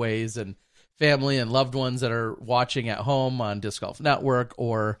different ways, and family and loved ones that are watching at home on Disc Golf Network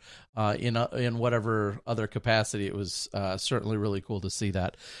or in whatever other capacity. It was certainly really cool to see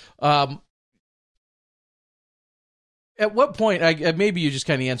that. At what point, maybe you just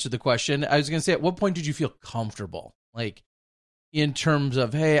kind of answered the question. I was going to say, at what point did you feel comfortable? Like, in terms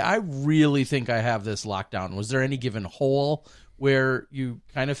of, hey, I really think I have this locked down. Was there any given hole where you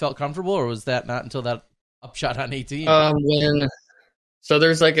kind of felt comfortable, or was that not until that upshot on 18? So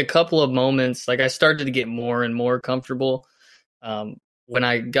there's like a couple of moments, like I started to get more and more comfortable. When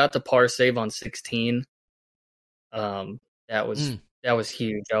I got the par save on 16, that was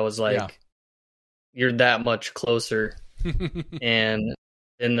huge. I was like, you're that much closer. And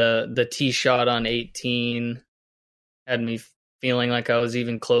then the tee shot on 18 had me feeling like I was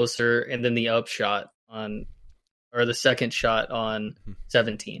even closer. And then the upshot the second shot on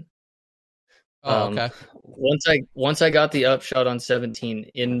 17. Okay. Once I got the upshot on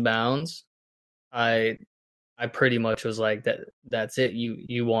 17 inbounds, I pretty much was like, that's it.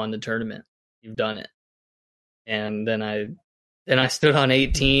 You won the tournament. You've done it. And then I stood on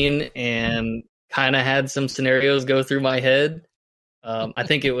 18 and kind of had some scenarios go through my head. I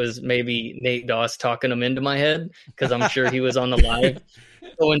think it was maybe Nate Doss talking them into my head, because I'm sure he was on the live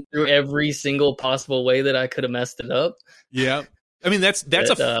going through every single possible way that I could have messed it up. Yeah. I mean, that's a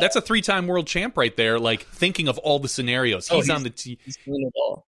 3-time world champ right there. Like, thinking of all the scenarios, he's on the tee. He's seen it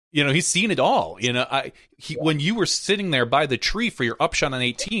all. He's seen it all. When you were sitting there by the tree for your upshot on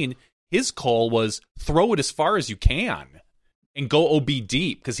 18, his call was throw it as far as you can and go OB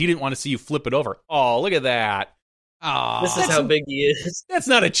deep, because he didn't want to see you flip it over. Oh, look at that! Oh, this is how big he is. That's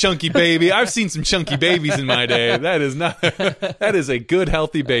not a chunky baby. I've seen some chunky babies in my day. That is not. That is a good,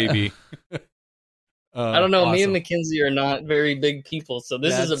 healthy baby. I don't know. Awesome. Me and Mackenzie are not very big people, so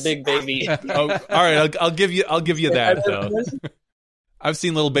this is a big baby. All right, I'll give you that though. I've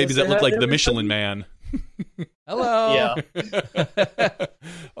seen little babies that look like the Michelin Man. Hello. Yeah.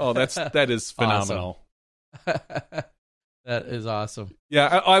 Oh, that is phenomenal. Awesome. That is awesome. Yeah,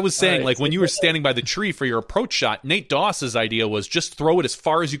 I was saying, right, like, when you were standing by the tree for your approach shot, Nate Doss's idea was just throw it as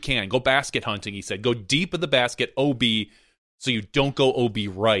far as you can. Go basket hunting, he said. Go deep in the basket, OB, so you don't go OB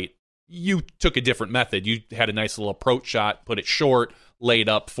right. You took a different method. You had a nice little approach shot, put it short, laid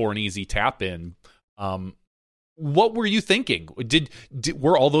up for an easy tap in. What were you thinking?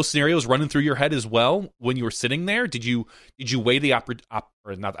 Were all those scenarios running through your head as well when you were sitting there? Did you weigh the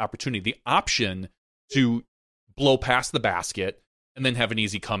option to blow past the basket and then have an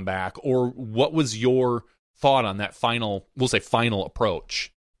easy comeback, or what was your thought on that final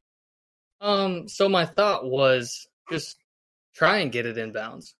approach? So my thought was just try and get it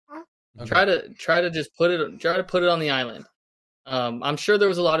inbounds. Okay. Try to just put it on the island. I'm sure there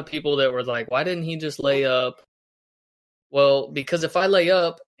was a lot of people that were like, why didn't he just lay up? Well, because if I lay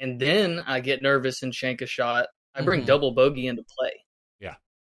up and then I get nervous and shank a shot, I bring double bogey into play. Yeah.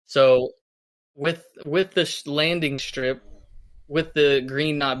 So with the landing strip, with the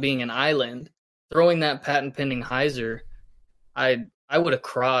green not being an island, throwing that patent pending hyzer, I would have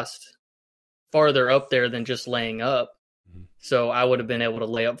crossed farther up there than just laying up. So I would have been able to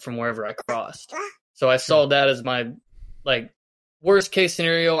lay up from wherever I crossed. So I saw that as my, like, worst case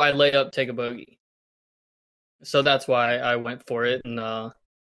scenario. I lay up, take a bogey. So that's why I went for it. And I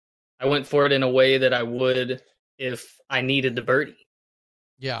went for it in a way that I would if I needed the birdie.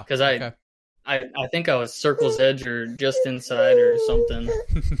 Yeah. Because I think I was circle's edge or just inside or something.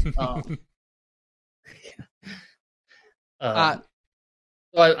 So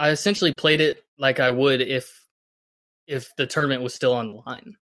I essentially played it like I would if the tournament was still on the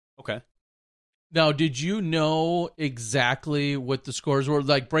line. Okay. Now, did you know exactly what the scores were?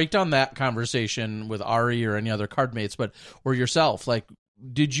 Like, break down that conversation with Ari or any other card mates, or yourself. Like,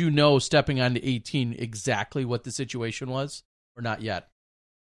 did you know stepping onto 18 exactly what the situation was, or not yet?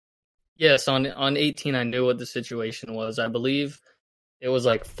 Yes, on 18 I knew what the situation was. I believe it was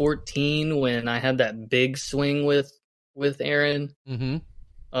like 14 when I had that big swing with Aaron. Mm-hmm.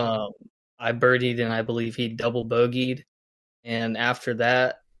 I birdied and I believe he double bogeyed. And after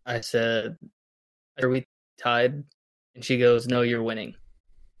that, I said, "Are we tied?" And she goes, "No, you're winning."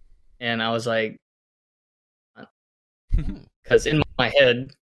 And I was like, because in my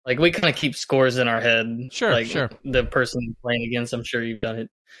head, like we kind of keep scores in our head. Sure, like sure. The person you're playing against, I'm sure you've done it.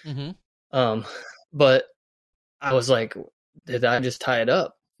 Mm-hmm. But I was like, did I just tie it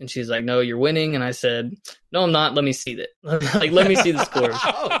up? And she's like, "No, you're winning." And I said, "No, I'm not. Let me see that. Like, let me see the scores."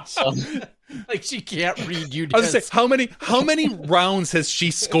 Like she can't read you. I was gonna say, how many rounds has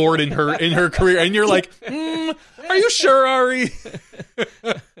she scored in her career? And you're like, are you sure, Ari?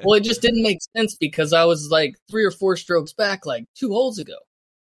 Well, it just didn't make sense because I was like 3 or 4 strokes back, like 2 holes ago.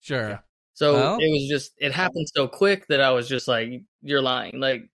 Sure. So it happened so quick that I was just like, "You're lying.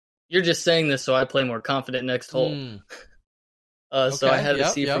 Like, you're just saying this so I play more confident next hole." So I had to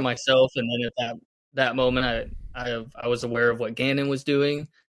see for myself, and then at that moment, I was aware of what Gannon was doing,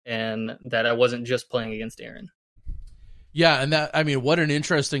 and that I wasn't just playing against Aaron. Yeah, and that, I mean, what an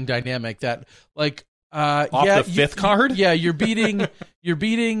interesting dynamic that, like, the fifth card. Yeah, you're beating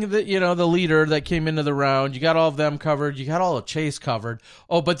the the leader that came into the round. You got all of them covered. You got all of Chase covered.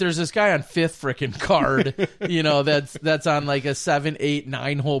 Oh, but there's this guy on fifth freaking card. That's on like a 7, 8,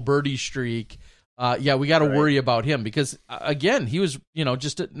 9 hole birdie streak. Yeah, we got to worry about him because again, he was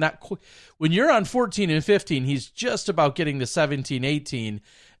just not when you're on 14 and 15, he's just about getting to 17, 18.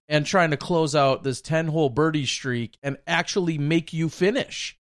 And trying to close out this 10-hole birdie streak and actually make you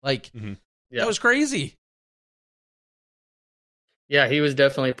finish. Like, that was crazy. Yeah, he was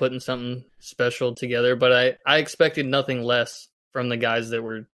definitely putting something special together, but I expected nothing less from the guys that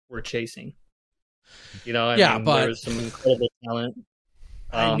were chasing. I mean, there was some incredible talent.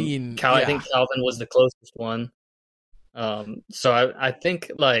 I think Calvin was the closest one. So I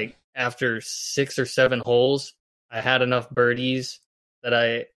think, like, after 6 or 7 holes, I had enough birdies that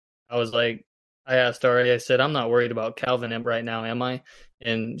I was like, I asked Ari, I said, "I'm not worried about Calvin right now, am I?"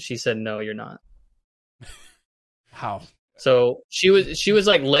 And she said, "No, you're not." How? So she was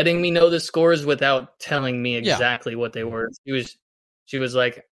like letting me know the scores without telling me exactly what they were. She was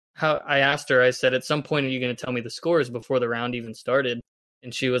like, "How?" I asked her, I said, "At some point, are you going to tell me the scores before the round even started?"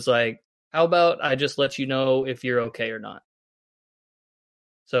 And she was like, "How about I just let you know if you're okay or not?"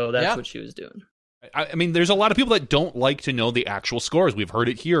 So that's what she was doing. I mean, there's a lot of people that don't like to know the actual scores. We've heard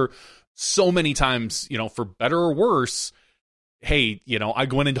it here so many times, for better or worse. Hey, I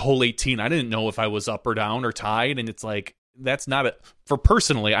went into hole 18. I didn't know if I was up or down or tied. And it's like, that's not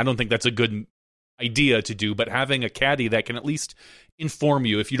personally, I don't think that's a good idea to do. But having a caddy that can at least inform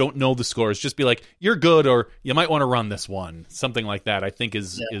you if you don't know the scores, just be like, "You're good," or "You might want to run this one." Something like that, I think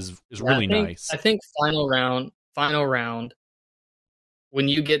is really nice. I think final round, when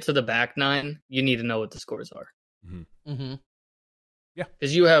you get to the back 9, you need to know what the scores are. Mm-hmm. Yeah,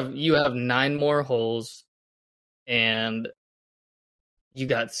 because you have 9 more holes, and you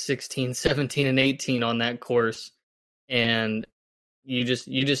got 16, 17, and 18 on that course, and you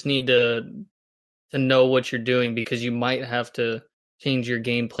just need to know what you're doing because you might have to change your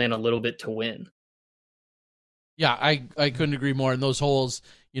game plan a little bit to win. Yeah, I couldn't agree more. And those holes,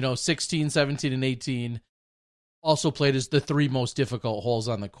 16, 17, and 18. Also played as the 3 most difficult holes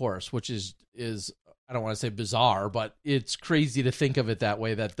on the course, which is I don't want to say bizarre, but it's crazy to think of it that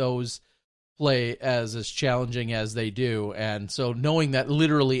way, that those play as challenging as they do. And so knowing that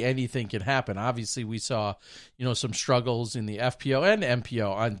literally anything can happen, obviously we saw, some struggles in the FPO and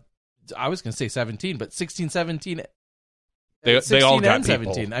MPO on, I was going to say 17, but 16, 17, they all got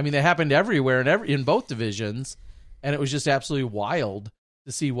 17. People. I mean, they happened everywhere in both divisions, and it was just absolutely wild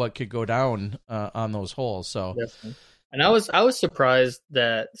to see what could go down on those holes. So, definitely. And I was surprised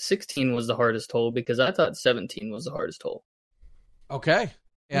that 16 was the hardest hole because I thought 17 was the hardest hole. Okay,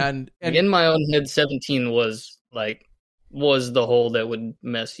 and in my own head, 17 was the hole that would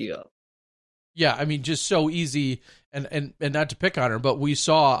mess you up. Yeah, I mean, just so easy, and not to pick on her, but we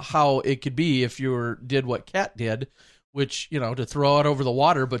saw how it could be if you did what Kat did, which to throw it over the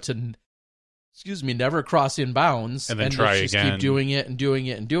water, but to never cross in bounds, and then try just again. Keep doing it and doing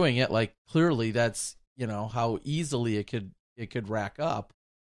it and doing it. Like, clearly, that's how easily it could rack up.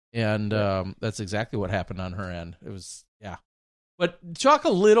 And that's exactly what happened on her end. It was, yeah. But talk a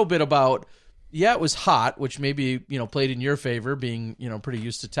little bit about, it was hot, which maybe, played in your favor, being, pretty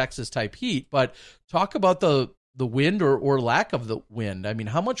used to Texas type heat. But talk about the wind or lack of the wind. I mean,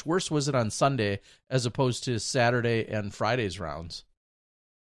 how much worse was it on Sunday as opposed to Saturday and Friday's rounds?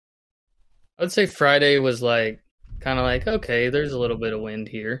 I would say Friday was kind of like, okay, there's a little bit of wind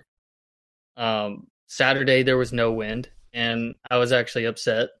here. Saturday there was no wind, and I was actually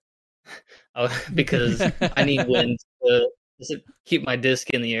upset because I need wind to keep my disc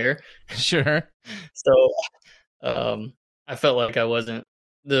in the air. Sure. So I felt like I wasn't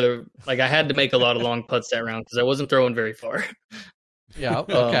I had to make a lot of long putts that round because I wasn't throwing very far. Yeah.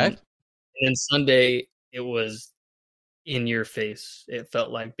 Okay. And then Sunday it was in your face. It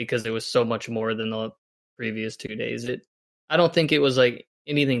felt like, because it was so much more than the previous 2 days. I don't think it was like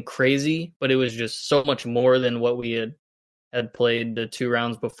anything crazy, but it was just so much more than what we had played the 2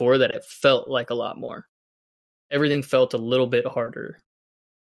 rounds before that it felt like a lot more. Everything felt a little bit harder.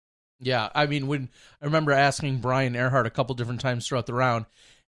 Yeah, I mean, when I remember asking Brian Earhart a couple different times throughout the round,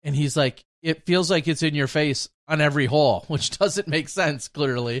 and he's like, it feels like it's in your face on every hole, which doesn't make sense,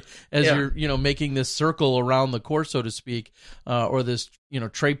 clearly, as you're, making this circle around the course, so to speak, or this,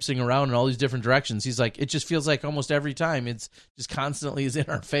 traipsing around in all these different directions. He's like, it just feels like almost every time it's just constantly is in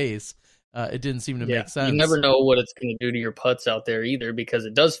our face. It didn't seem to make sense. You never know what it's going to do to your putts out there either, because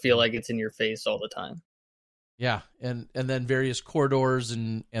it does feel like it's in your face all the time. Yeah, and then various corridors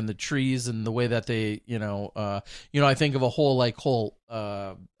and the trees and the way that they, I think of a hole like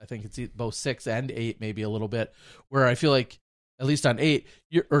I think it's both 6 and 8, maybe a little bit, where I feel like, at least on 8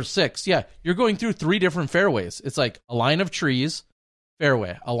 or 6, you're going through 3 different fairways. It's like a line of trees,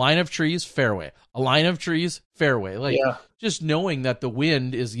 fairway, a line of trees, fairway, a line of trees, fairway. Just knowing that the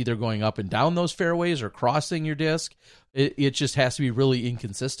wind is either going up and down those fairways or crossing your disc, it just has to be really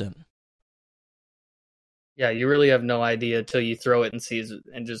inconsistent. Yeah, you really have no idea until you throw it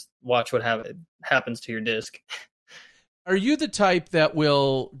and just watch what happens to your disc. Are you the type that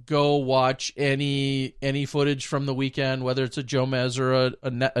will go watch any footage from the weekend, whether it's a Joe Mez or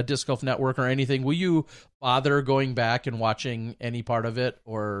a Disc Golf Network or anything? Will you bother going back and watching any part of it,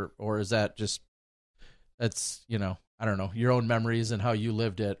 or is that just, that's, I don't know, your own memories and how you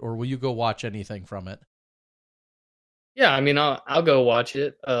lived it, or will you go watch anything from it? Yeah, I mean, I'll go watch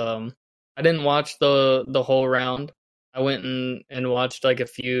it. I didn't watch the whole round. I went and watched like a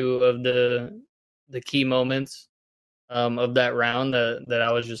few of the key moments of that round that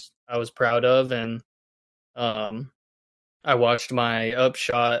I was proud of, and I watched my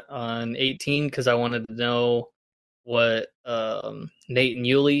upshot on 18 because I wanted to know what Nate and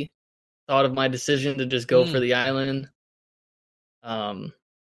Yuli thought of my decision to just go for the island.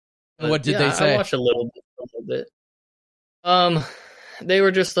 What did they say? I watched a little bit. They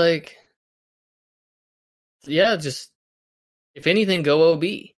were just like, just if anything, go OB.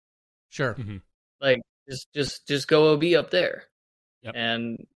 Sure. Mm-hmm. Like just go OB up there. Yep.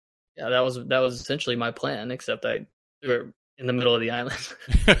 And that was essentially my plan, except I threw it in the middle of the island.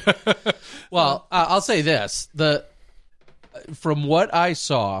 Well, I'll say this: from what I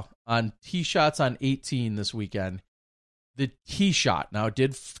saw on tee shots on 18 this weekend, the tee shot now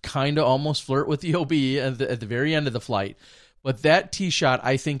did kind of almost flirt with the OB at the very end of the flight, but that tee shot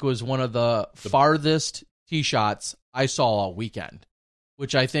I think was one of the farthest tee shots I saw all weekend,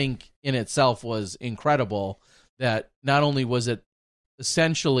 which I think in itself was incredible. That not only was it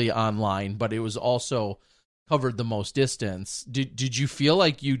essentially online, but it was also covered the most distance. Did you feel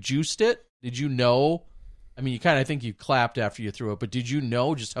like you juiced it? Did you know? I mean, I think you clapped after you threw it, but did you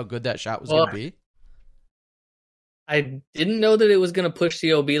know just how good that shot was going to be? I didn't know that it was going to push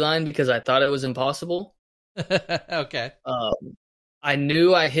the OB line because I thought it was impossible. Okay. I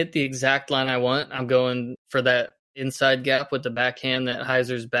knew I hit the exact line I want. I'm going for that inside gap with the backhand, that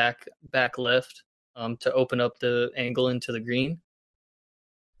Heiser's back left, to open up the angle into the green.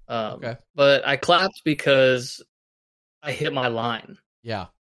 Okay. But I clapped because I hit my line. Yeah.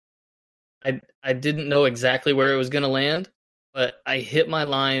 I didn't know exactly where it was going to land, but I hit my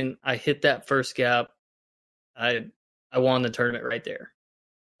line. I hit that first gap. I won the tournament right there.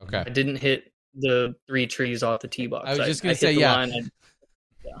 Okay. I didn't hit the 3 trees off the tee box. I was just going to say, yeah.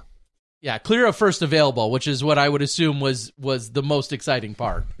 Yeah, clear of first available, which is what I would assume was the most exciting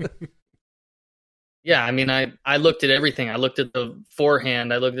part. Yeah, I mean, I looked at everything. I looked at the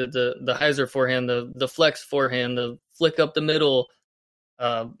forehand. I looked at the Heiser forehand, the flex forehand, the flick up the middle.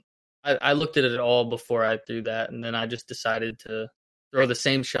 I looked at it all before I threw that, and then I just decided to throw the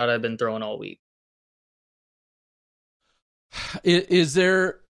same shot I've been throwing all week. Is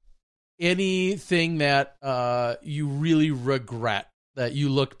there anything that you really regret that you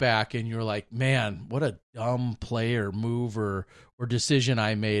look back and you're like, man, what a dumb play or move or decision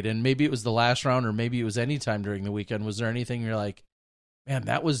I made? And maybe it was the last round, or maybe it was any time during the weekend. Was there anything you're like, man,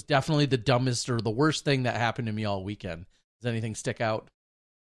 that was definitely the dumbest or the worst thing that happened to me all weekend? Does anything stick out?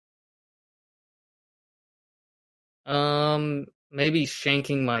 Maybe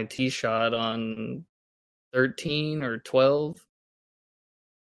shanking my tee shot on 13 or 12.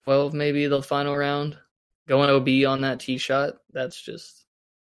 12 maybe the final round. Going OB on that tee shot. That's just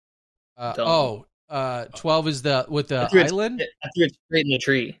dumb. 12 is the with the island? I threw it straight in the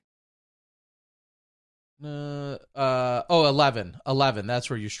tree. 11. 11. That's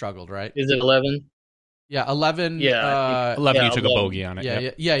where you struggled, right? Is it 11? Yeah, 11. Yeah, 11, yeah, you took 11. a bogey on it.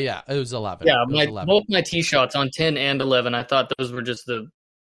 Yeah. It was 11. Yeah, It was 11. both my tee shots on 10 and 11, I thought those were just the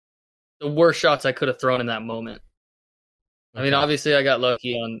worst shots I could have thrown in that moment. I mean, obviously I got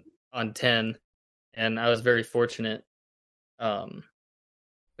lucky on 10, and I was very fortunate. But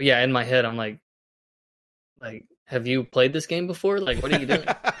yeah, in my head, I'm like, have you played this game before? Like, what are you doing?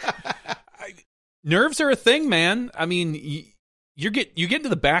 Nerves are a thing, man. I mean, you get into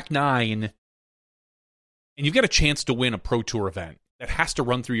the back nine, and you've got a chance to win a Pro Tour event. That has to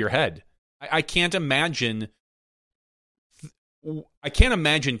run through your head. I can't imagine. I can't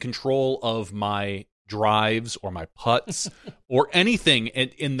imagine control of my drives or my putts or anything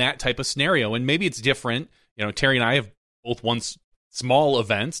in that type of scenario. And maybe it's different. You know, Terry and I have both won small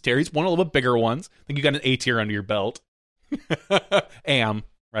events. Terry's won a little bit bigger ones. I think you got an A tier under your belt. AM,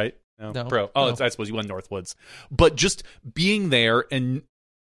 right? No, pro. Oh, no. I suppose you won Northwoods. But just being there and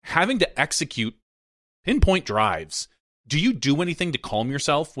having to execute pinpoint drives. Do you do anything to calm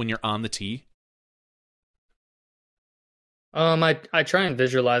yourself when you're on the tee? I try and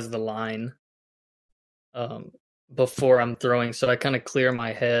visualize the line before I'm throwing, so I kind of clear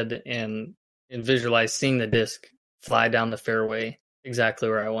my head and visualize seeing the disc fly down the fairway exactly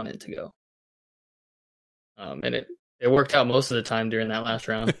where I want it to go. And it worked out most of the time during that last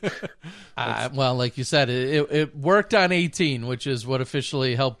round. Well, like you said, it worked on 18, which is what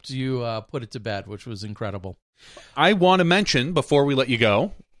officially helped you put it to bed, which was incredible. I want to mention, before we let you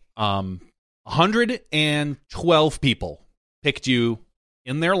go, 112 people picked you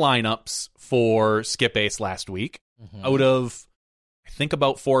in their lineups for Skip Ace last week. Mm-hmm. Out of, I think,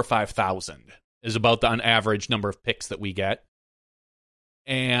 about 4,000 or 5,000 is about the on average number of picks that we get.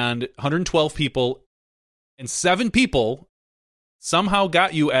 And 112 people, and 7 people somehow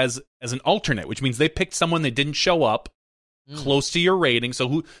got you as an alternate, which means they picked someone that didn't show up close to your rating.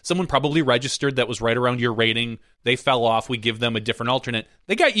 So someone probably registered that was right around your rating. They fell off. We give them a different alternate.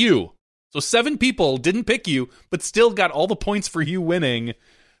 They got you. So 7 people didn't pick you, but still got all the points for you winning.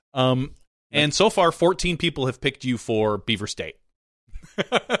 And so far, 14 people have picked you for Beaver State.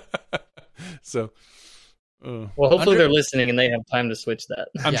 So, well, hopefully they're listening and they have time to switch that.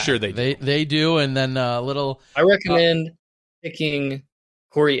 I'm sure they do. They do, and then a little. I recommend picking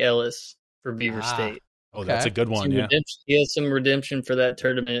Corey Ellis for Beaver State. Oh, that's a good one. Yeah, he has some redemption for that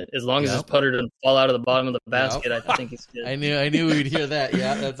tournament. As long as his putter doesn't fall out of the bottom of the basket, I think he's good. I knew we'd hear that.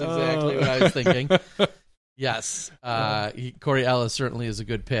 Yeah, that's exactly what I was thinking. Yes, Corey Ellis certainly is a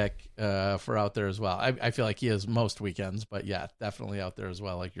good pick for out there as well. I feel like he is most weekends, but yeah, definitely out there as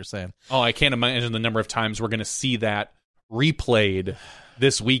well, like you're saying. Oh, I can't imagine the number of times we're going to see that replayed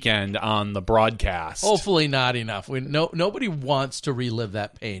this weekend on the broadcast. Hopefully not enough. Nobody wants to relive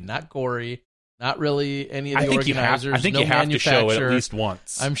that pain. Not Corey. Not really any of the organizers. I think you have to show it at least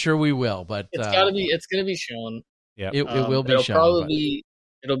once. I'm sure we will, but it's gotta be. It's going to be shown. Yeah, it will be shown.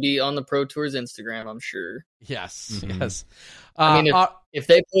 It'll be on the Pro Tour's Instagram, I'm sure. Yes, yes. I mean, if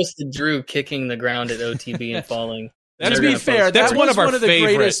they posted Drew kicking the ground at OTB and falling, to be fair, that's one of the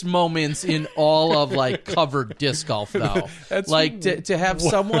greatest moments in all of like covered disc golf, though. Like to have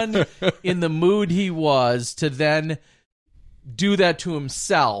someone in the mood he was to then do that to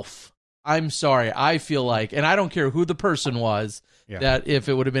himself. I'm sorry. I feel like, and I don't care who the person was, that if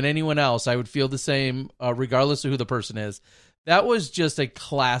it would have been anyone else, I would feel the same, regardless of who the person is. That was just a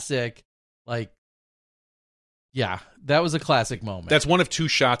classic, that was a classic moment. That's one of 2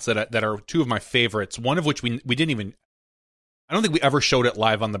 shots that are 2 of my favorites. One of which we didn't even, I don't think we ever showed it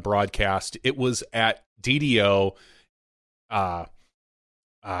live on the broadcast. It was at DDO. I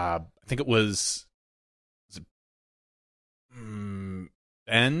think it was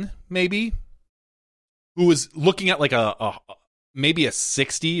Ben, maybe, who was looking at like maybe a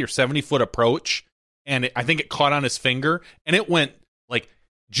 60 or 70 foot approach, and I think it caught on his finger, and it went like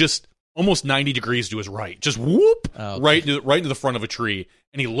just almost 90 degrees to his right, just whoop, right into the front of a tree.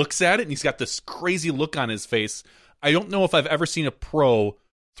 And he looks at it, and he's got this crazy look on his face. I don't know if I've ever seen a pro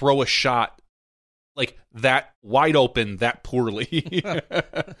throw a shot like that wide open that poorly.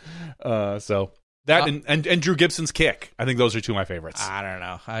 So that and Drew Gibson's kick. I think those are two of my favorites. I don't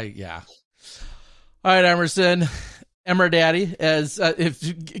know. Yeah. All right, Emerson, Emmer Daddy, as if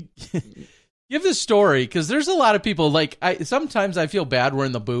give the story, because there's a lot of people sometimes I feel bad we're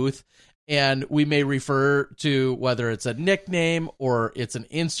in the booth and we may refer to whether it's a nickname or it's an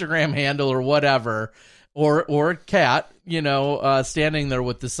Instagram handle or whatever, or a cat, standing there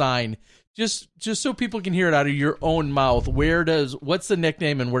with the sign. Just so people can hear it out of your own mouth. What's the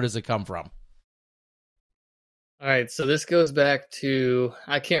nickname and where does it come from? All right, so this goes back to,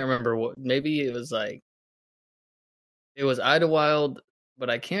 I can't remember what, maybe it was Idlewild, but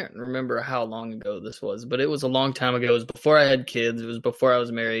I can't remember how long ago this was, but it was a long time ago. It was before I had kids. It was before I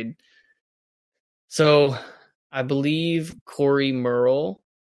was married. So I believe Corey Merle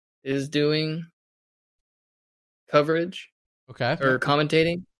is doing coverage. Okay. Or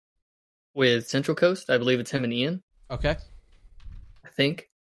commentating with Central Coast. I believe it's him and Ian. Okay. I think.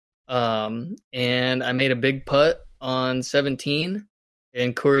 And I made a big putt on 17,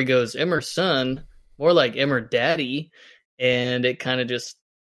 and Corey goes, Emerson, more like Emmer Daddy. And it kind of just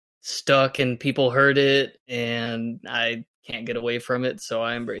stuck, and people heard it, and I can't get away from it, so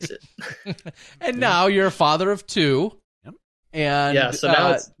I embrace it. And now you're a father of two. Yep. And yeah, so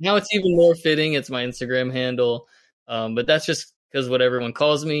now it's even more fitting. It's my Instagram handle. But that's just because what everyone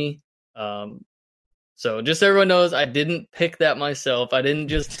calls me. So just so everyone knows, I didn't pick that myself. I didn't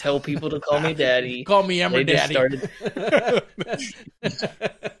just tell people to call me Daddy. Call me Emmer Daddy.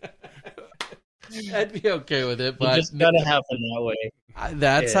 I'd be okay with it, but it just gotta happen that way.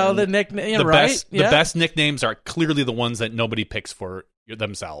 That's how the nickname, right? The best nicknames are clearly the ones that nobody picks for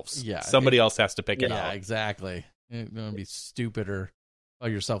themselves. Yeah, somebody else has to pick it out. Yeah, exactly. You're gonna be stupid or call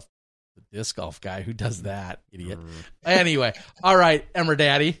yourself the disc golf guy. Who does that, idiot? Anyway, all right, Emmer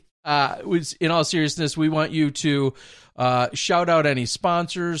Daddy. In all seriousness, we want you to shout out any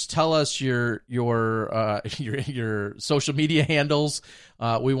sponsors. Tell us your social media handles.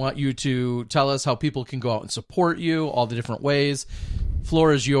 We want you to tell us how people can go out and support you, all the different ways.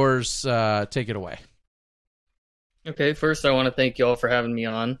 Floor is yours. Take it away. Okay, first I want to thank you all for having me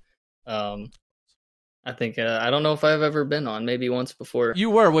on. I think I don't know if I've ever been on, maybe once before. You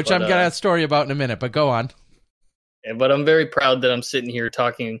were, which I'm gonna have a story about in a minute, but go on. Yeah, but I'm very proud that I'm sitting here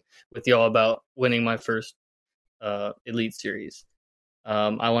talking with y'all about winning my first Elite Series.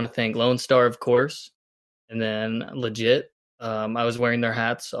 I want to thank Lone Star, of course, and then Legit. I was wearing their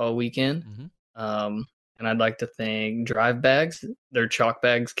hats all weekend. Mm-hmm. And I'd like to thank Drive Bags. Their chalk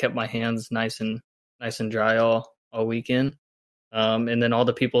bags kept my hands nice and dry all weekend. And then all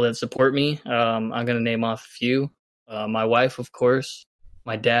the people that support me. I'm going to name off a few. My wife, of course,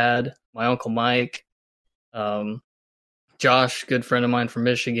 my dad, my Uncle Mike, Josh, good friend of mine from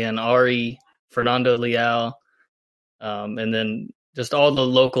Michigan, Ari, Fernando Leal, and then just all the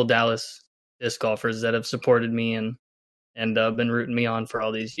local Dallas disc golfers that have supported me and been rooting me on for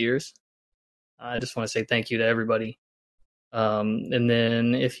all these years. I just want to say thank you to everybody. And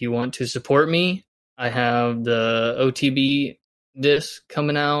then if you want to support me, I have the OTB disc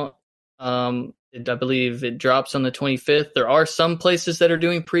coming out. I believe it drops on the 25th. There are some places that are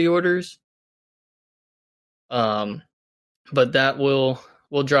doing pre-orders. But that will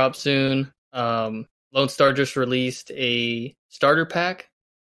drop soon. Lone Star just released a starter pack.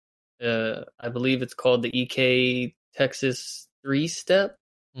 I believe it's called the EK Texas 3-Step.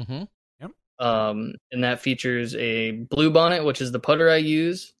 Mm-hmm. Yep. And that features a Blue Bonnet, which is the putter I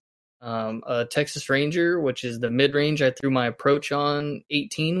use, a Texas Ranger, which is the mid-range I threw my approach on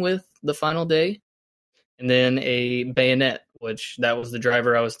 18 with the final day, and then a Bayonet, which that was the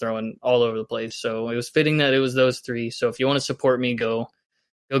driver I was throwing all over the place. So it was fitting that it was those three. So if you want to support me, go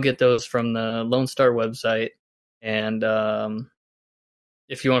get those from the Lone Star website. And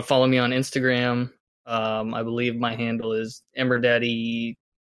if you want to follow me on Instagram, I believe my handle is EmmerDaddy.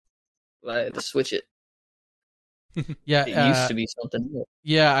 I had to switch it. Yeah, it used to be something.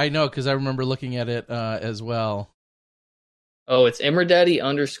 Yeah, I know, because I remember looking at it as well. Oh, it's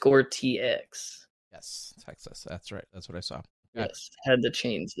EmmerDaddy_TX. Yes, Texas. That's right. That's what I saw. Okay. Yes, had to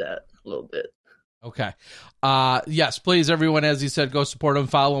change that a little bit. Okay. Yes, please, everyone, as you said, go support them,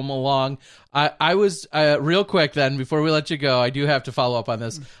 follow them along. I was, real quick then, before we let you go, I do have to follow up on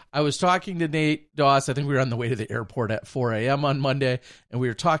this. I was talking to Nate Doss. I think we were on the way to the airport at 4 a.m. on Monday, and we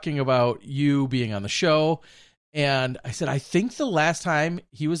were talking about you being on the show. And I said, I think the last time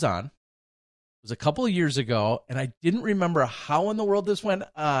he was on was a couple of years ago, and I didn't remember how in the world this went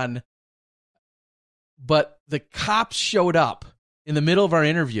on, but the cops showed up in the middle of our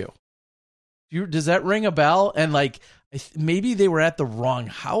interview. Does that ring a bell? And maybe they were at the wrong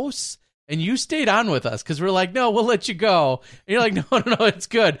house, And you stayed on with us because we're like, no, we'll let you go. And you're like, no, it's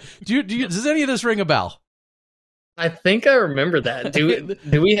good. Does any of this ring a bell? I think I remember that. Do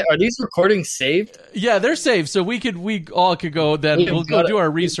we? Are these recordings saved? Yeah, they're saved. So we all could go. Then we'll go do our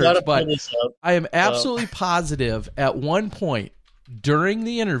research. But I am absolutely positive at one point during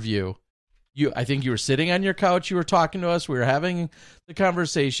the interview, I think you were sitting on your couch. You were talking to us. We were having the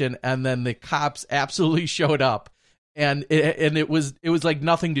conversation, and then the cops absolutely showed up, and it was like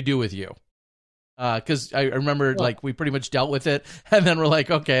nothing to do with you. Because I remember like we pretty much dealt with it, and then we're like,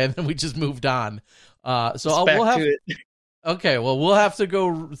 okay, and then we just moved on. We'll have okay. Well, we'll have to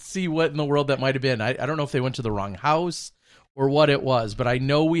go see what in the world that might have been. I don't know if they went to the wrong house or what it was, but I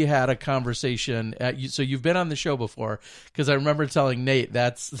know we had a conversation. So you've been on the show before, because I remember telling Nate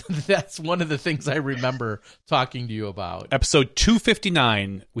that's one of the things I remember talking to you about. Episode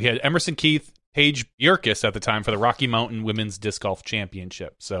 259. We had Emerson, Keith, Paige Bjerkes at the time for the Rocky Mountain Women's Disc Golf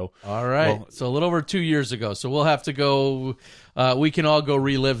Championship. So, all right, so a little over 2 years ago. So we'll have to go. We can all go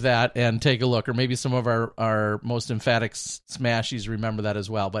relive that and take a look, or maybe some of our most emphatic smashies remember that as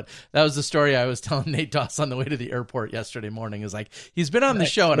well. But that was the story I was telling Nate Doss on the way to the airport yesterday morning. Is like he's been on the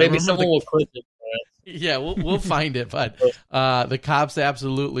show, and maybe someone will clip it. Yeah, we'll find it. But the cops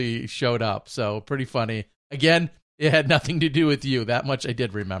absolutely showed up, so pretty funny. Again, it had nothing to do with you. That much I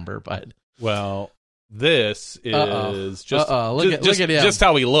did remember, but. Well, this is look at him. Just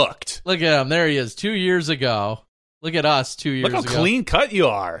how he looked. Look at him. There he is 2 years ago. Look at us 2 years ago. Look how clean cut you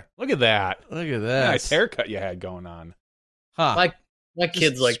are. Look at that. Look at that. Nice haircut you had going on. Huh. My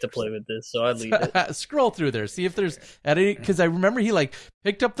kids like to play with this, so I'd leave it. Scroll through there. See if there's any, because I remember he like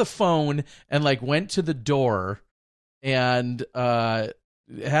picked up the phone and like went to the door and had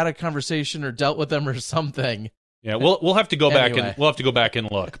a conversation or dealt with them or something. Yeah, we'll have to go back and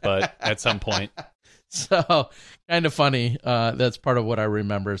look, but at some point. So kind of funny. That's part of what I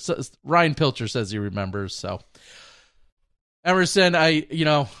remember. So, Ryan Pilcher says he remembers. So Emerson,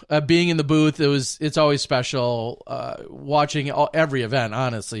 being in the booth, it's always special. Watching every event,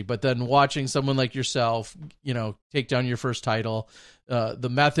 honestly, but then watching someone like yourself, take down your first title, the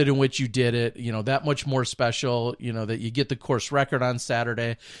method in which you did it, that much more special. That you get the course record on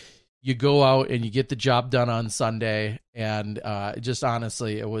Saturday. You go out and you get the job done on Sunday, and just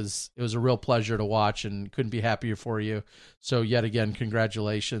honestly, it was a real pleasure to watch, and couldn't be happier for you. So yet again,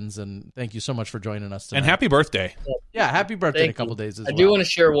 congratulations, and thank you so much for joining us tonight. And happy birthday! Yeah, happy birthday in a couple days as well. I do want to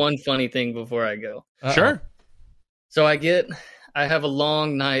share one funny thing before I go. Sure. So I have a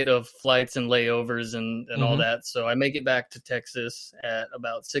long night of flights and layovers and all that. So I make it back to Texas at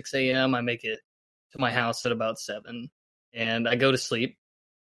about 6 a.m. I make it to my house at about 7, and I go to sleep.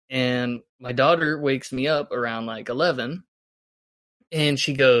 And my daughter wakes me up around like 11, and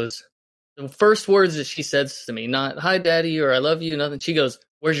she goes, the first words that she says to me, not "Hi, Daddy" or "I love you," nothing. She goes,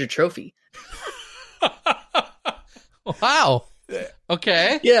 "Where's your trophy?" Wow.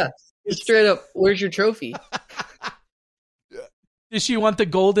 Okay. Yeah, straight up, "Where's your trophy?" Does she want the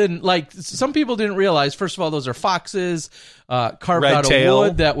golden? Like some people didn't realize. First of all, those are foxes carved Red out tail. of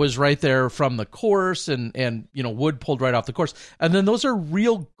wood that was right there from the course, and wood pulled right off the course. And then those are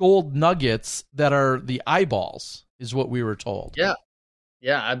real gold nuggets that are the eyeballs, is what we were told. Yeah.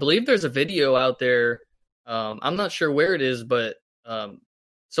 I believe there's a video out there. I'm not sure where it is, but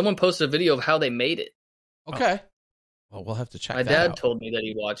someone posted a video of how they made it. Okay. Well, we'll have to check. My that dad out. told me that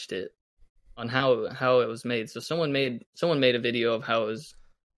he watched it on how it was made. So someone made a video of how it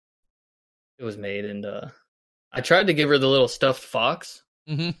was made, and I tried to give her the little stuffed fox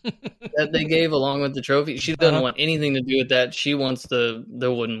that they gave along with the trophy. She doesn't want anything to do with that. She wants the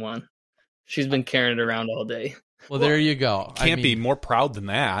wooden one. She's been carrying it around all day. Well, there you go. Can't be more proud than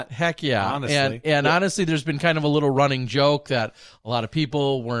that. Heck yeah. Honestly. And honestly, there's been kind of a little running joke that a lot of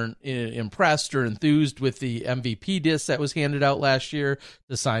people weren't impressed or enthused with the MVP disc that was handed out last year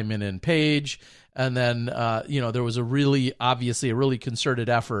to Simon and Paige. And then, there was obviously a really concerted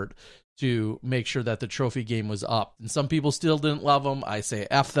effort to make sure that the trophy game was up. And some people still didn't love them. I say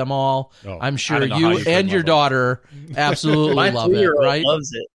F them all. Oh, I'm sure you and your daughter absolutely love it, right?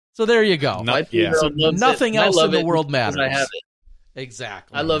 Loves it. So there you go. So nothing else in the world matters. I have it.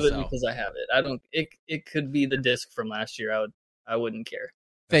 Exactly. I love it because I have it. It could be the disc from last year. I wouldn't care.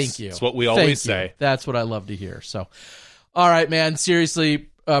 Thank you. That's what we always say. That's what I love to hear. So, all right, man. Seriously,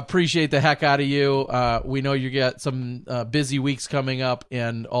 appreciate the heck out of you. We know you got some busy weeks coming up,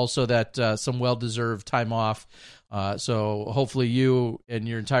 and also that some well-deserved time off. So hopefully you and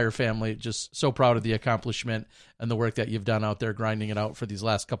your entire family just so proud of the accomplishment and the work that you've done out there grinding it out for these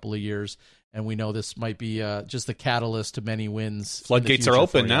last couple of years. And we know this might be just the catalyst to many wins. Floodgates are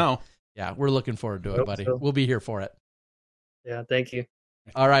open now. Yeah, we're looking forward to it, buddy. So. We'll be here for it. Yeah, thank you.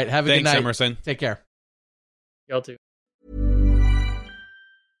 All right. Have a good night. Thanks, Emerson. Take care. Y'all too.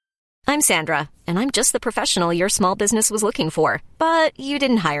 I'm Sandra, and I'm just the professional your small business was looking for. But you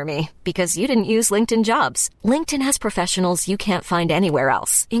didn't hire me because you didn't use LinkedIn Jobs. LinkedIn has professionals you can't find anywhere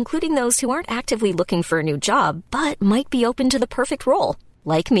else, including those who aren't actively looking for a new job, but might be open to the perfect role,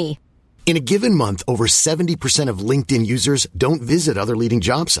 like me. In a given month, over 70% of LinkedIn users don't visit other leading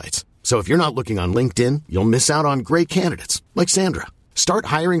job sites. So if you're not looking on LinkedIn, you'll miss out on great candidates like Sandra. Start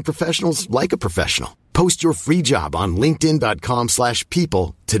hiring professionals like a professional. Post your free job on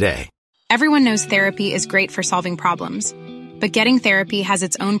linkedin.com/people today. Everyone knows therapy is great for solving problems, but getting therapy has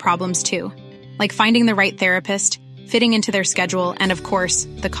its own problems too, like finding the right therapist, fitting into their schedule, and of course,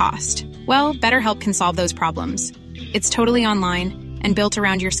 the cost. Well, BetterHelp can solve those problems. It's totally online and built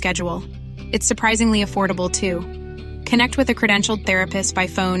around your schedule. It's surprisingly affordable too. Connect with a credentialed therapist by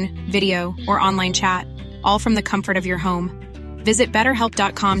phone, video, or online chat, all from the comfort of your home. Visit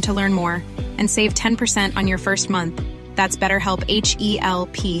BetterHelp.com to learn more and save 10% on your first month. That's BetterHelp,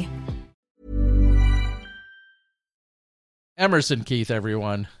 H-E-L-P. Emerson Keith,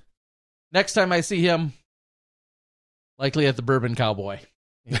 everyone. Next time I see him, likely at the Bourbon Cowboy.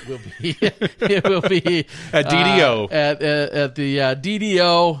 It will be. It will be at DDO. At the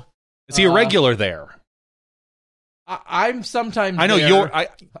DDO. Is he a regular there? I'm sometimes. I know there.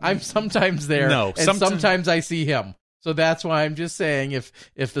 I'm sometimes there. No, and sometimes I see him. So that's why I'm just saying if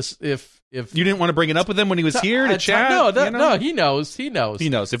you didn't want to bring it up with him when he was here to chat. No, he knows. He knows. He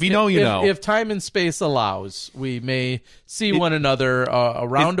knows. If you know, you know. If time and space allows, we may see one another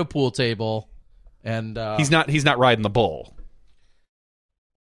around a pool table. And he's not riding the bull.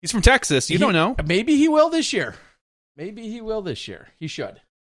 He's from Texas. You don't know. Maybe he will this year. He should.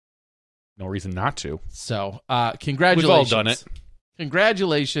 No reason not to. So, congratulations. We've all done it.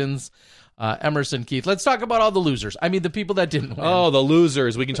 Congratulations, Emerson Keith. Let's talk about all the losers. I mean, the people that didn't win. Oh, the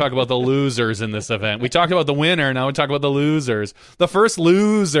losers. We can talk about the losers in this event. We talked about the winner. Now we talk about the losers. The first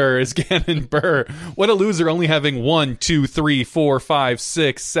loser is Gannon Burr. What a loser, only having 1, 2, 3, 4, 5,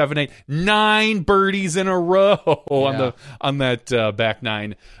 6, 7, 8, 9 birdies in a row on that back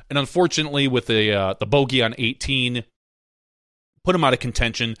nine. And unfortunately, with the bogey on 18, put him out of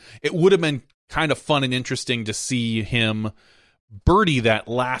contention. It would have been kind of fun and interesting to see him birdie that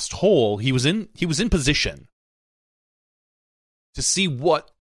last hole. He was in position to see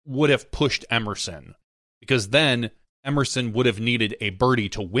what would have pushed Emerson, because then Emerson would have needed a birdie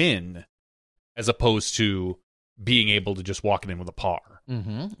to win as opposed to being able to just walk it in with a par.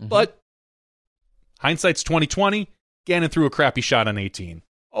 But hindsight's 20/20. Gannon threw a crappy shot on 18.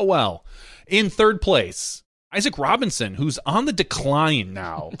 Oh well. In third place, Isaac Robinson, who's on the decline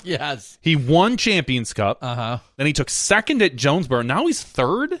now. Yes. He won Champions Cup. Then he took second at Jonesboro. Now he's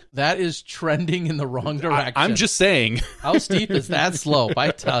third? That is trending in the wrong direction. I'm just saying. How steep is that slope?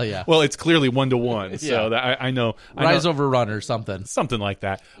 I tell you. Well, it's clearly 1-1. So I know. Rise over run or something. Something like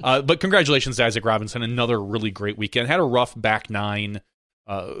that. But congratulations to Isaac Robinson. Another really great weekend. Had a rough back nine,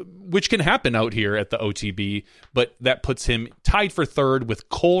 which can happen out here at the OTB, but that puts him tied for third with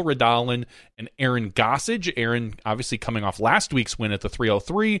Cole Redalin and Aaron Gossage. Aaron, obviously coming off last week's win at the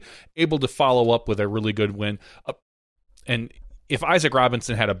 303, able to follow up with a really good win. And if Isaac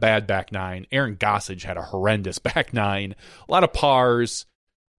Robinson had a bad back nine, Aaron Gossage had a horrendous back nine. A lot of pars,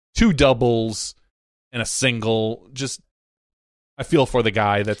 2 doubles, and a single. Just, I feel for the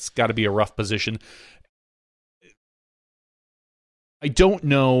guy. That's got to be a rough position. I don't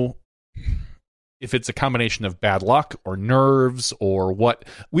know if it's a combination of bad luck or nerves or what.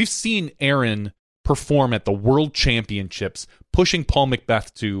 We've seen Aaron perform at the World Championships, pushing Paul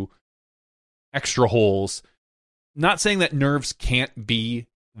Macbeth to extra holes. Not saying that nerves can't be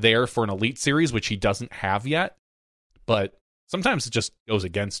there for an Elite Series, which he doesn't have yet, but sometimes it just goes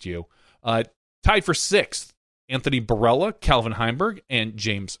against you. Tied for 6th, Anthony Barella, Calvin Heimberg, and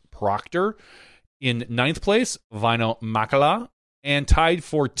James Proctor. In 9th place, Vino Makala. And tied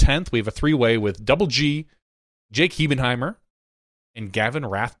for 10th, we have a 3-way with Double G, Jake Hebenheimer, and Gavin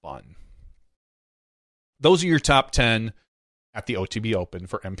Rathbun. Those are your top 10 at the OTB Open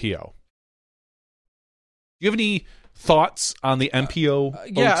for MPO. Do you have any thoughts on the MPO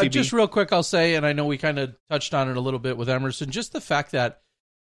yeah, OTB? Just real quick, I'll say, and I know we kind of touched on it a little bit with Emerson, just the fact that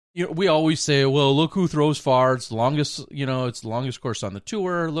we always say, well, look who throws far. It's the longest, it's the longest course on the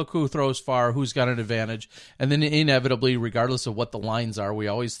tour. Look who throws far, who's got an advantage. And then inevitably, regardless of what the lines are, we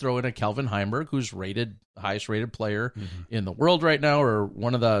always throw in a Calvin Heimberg, who's rated highest rated player in the world right now, or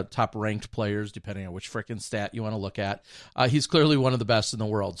one of the top ranked players, depending on which frickin' stat you want to look at. He's clearly one of the best in the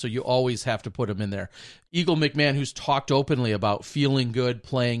world, so you always have to put him in there. Eagle McMahon, who's talked openly about feeling good,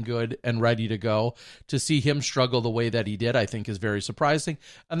 playing good, and ready to go, to see him struggle the way that he did, I think is very surprising.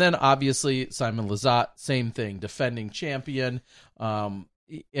 And then obviously Simon Lizotte, same thing, defending champion,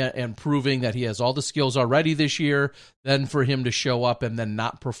 and proving that he has all the skills already this year. Then for him to show up and then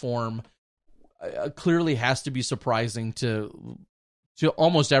not perform clearly has to be surprising to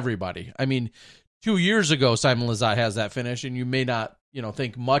almost everybody. I mean, 2 years ago, Simon Lizotte has that finish, and you may not,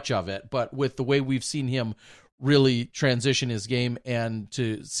 think much of it, but with the way we've seen him really transition his game and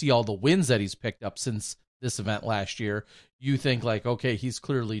to see all the wins that he's picked up since this event last year, you think like, okay, he's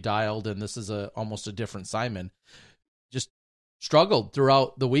clearly dialed, and this is almost a different Simon. Just struggled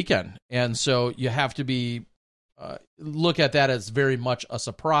throughout the weekend, and so you have to be look at that as very much a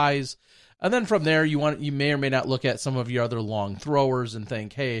surprise. And then from there, you may or may not look at some of your other long throwers and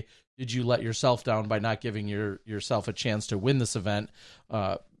think, hey, did you let yourself down by not giving yourself a chance to win this event?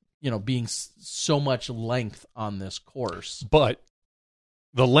 Being so much length on this course. But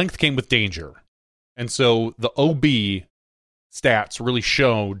the length came with danger, and so the OB stats really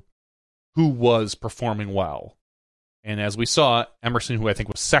showed who was performing well. And as we saw, Emerson, who I think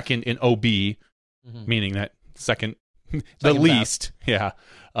was second in OB, meaning that second the least, best. Yeah.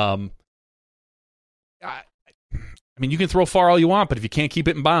 I mean, you can throw far all you want, but if you can't keep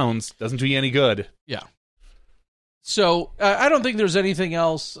it in bounds, doesn't do you any good. Yeah. So I don't think there's anything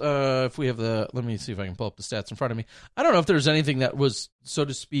else. If we have let me see if I can pull up the stats in front of me. I don't know if there's anything that was, so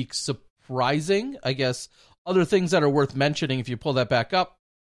to speak, surprising. I guess other things that are worth mentioning if you pull that back up,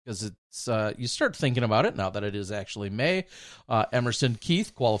 because it's you start thinking about it now that it is actually May. Emerson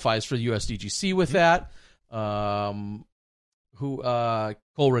Keith qualifies for the USDGC with that.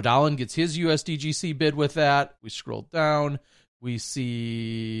 Cole Radallen gets his USDGC bid with that. We scroll down. We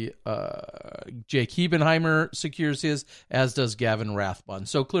see Jake Hebenheimer secures his, as does Gavin Rathbun.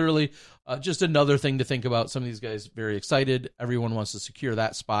 So clearly, just another thing to think about. Some of these guys very excited. Everyone wants to secure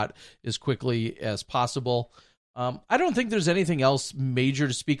that spot as quickly as possible. I don't think there's anything else major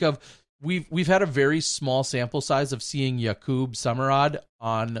to speak of. We've had a very small sample size of seeing Jakub Samarad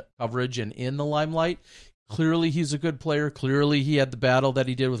on coverage and in the limelight. Clearly, he's a good player. Clearly, he had the battle that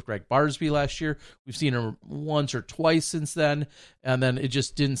he did with Greg Barsby last year. We've seen him once or twice since then, and then it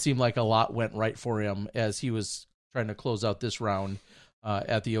just didn't seem like a lot went right for him as he was trying to close out this round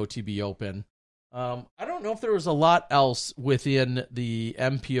at the OTB Open. I don't know if there was a lot else within the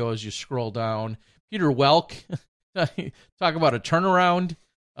MPO as you scroll down. Peter Welk, talk about a turnaround.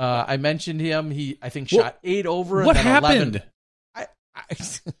 I mentioned him. He, I think, shot 8 over. What and then happened?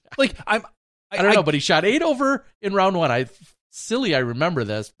 11. I don't know, but he shot 8 over in round 1. I remember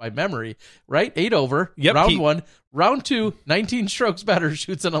this by memory, right? 8 over, yep, round 1. Round 2, 19 strokes better,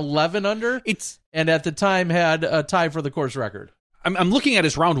 shoots an 11 under, and at the time had a tie for the course record. I'm looking at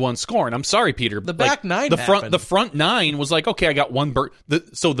his round 1 score, and I'm sorry, Peter. The back 9 the front 9 was like, okay, I got one bird.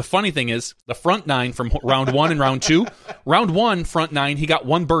 So the funny thing is, the front 9 from round 1 and round 2, round 1, front 9, he got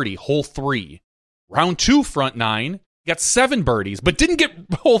 1 birdie, hole 3. Round 2, front 9, got 7 birdies, but didn't get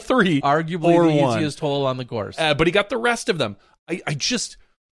hole 3. Arguably the easiest hole on the course. But he got the rest of them. I just...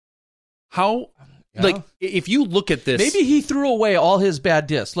 How... Yeah. Like, if you look at this... Maybe he threw away all his bad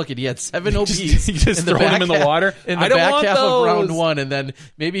discs. Look, he had 7 OBs. He just threw them in the water? In the back half of round 1, and then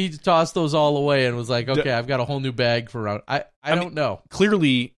maybe he tossed those all away and was like, okay, I've got a whole new bag for round... I don't know.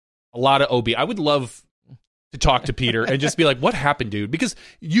 Clearly, a lot of OB. I would love to talk to Peter and just be like, what happened, dude? Because,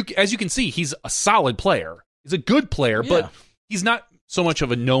 as you can see, he's a solid player. He's a good player, but he's not so much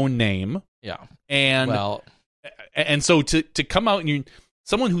of a known name. Yeah. And so to come out and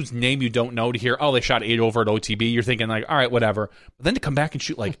someone whose name you don't know, to hear, oh, they shot 8 over at OTB, you're thinking like, all right, whatever. But then to come back and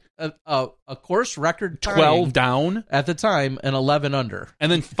shoot like a course record 12 down at the time and 11 under,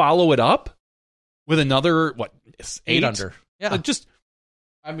 and then follow it up with another 8 under. Yeah,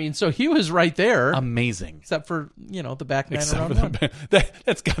 I mean, so he was right there. Amazing. Except for, the back 9 around 1.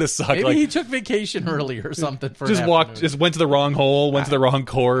 That's got to suck. Maybe he took vacation early or something. Just went to the wrong hole, went to the wrong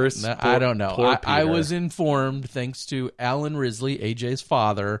course. I don't know. I was informed, thanks to Alan Risley, AJ's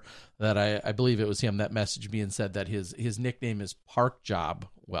father, that I believe it was him that messaged me and said that his nickname is Park Job.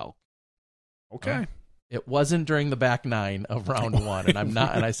 Well, okay. It wasn't during the back 9 of round 1, and and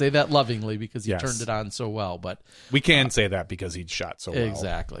I say that lovingly because he turned it on so well. But we can say that because he'd shot so well.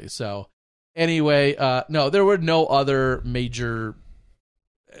 Exactly. So anyway, no, there were no other major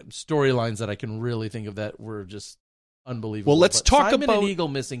storylines that I can really think of that were just unbelievable. Well, let's talk Simon about and Eagle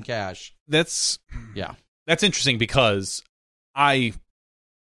missing cash. That's interesting because I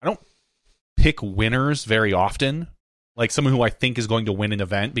don't pick winners very often, like someone who I think is going to win an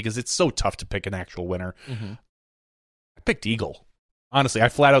event, because it's so tough to pick an actual winner. Mm-hmm. I picked Eagle. Honestly, I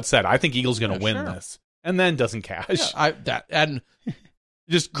flat out said I think Eagle's going to win this, and then doesn't cash.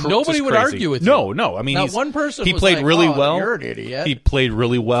 Nobody would argue with you. No. I mean, not one person. He was played like, really oh, well. You're an idiot. He played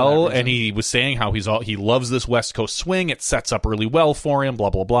really well, and he was saying how he loves this West Coast swing. It sets up really well for him. Blah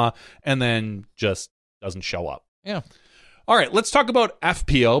blah blah, and then just doesn't show up. Yeah. All right, let's talk about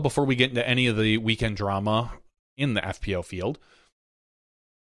FPO before we get into any of the weekend drama in the FPO field.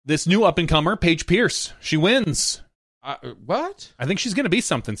 This new up-and-comer, Paige Pierce, she wins. What? I think she's going to be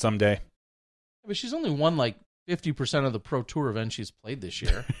something someday. But she's only won like 50% of the Pro Tour events she's played this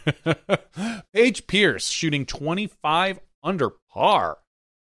year. Paige Pierce shooting 25 under par,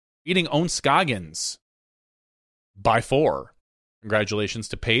 beating Owen Scoggins by 4. Congratulations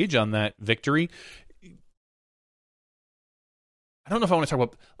to Paige on that victory. I don't know if I want to talk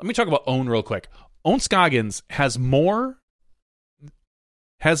about... Let me talk about Owen real quick. Owen Scoggins has more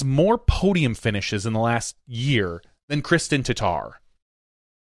podium finishes in the last year than Kristen Tatar,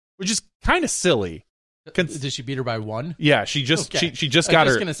 which is kind of silly. Did she beat her by 1? Yeah, she just okay. she just got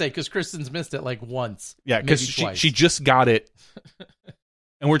her. I was going to say, because Kristen's missed it like once. Yeah, because she just got it.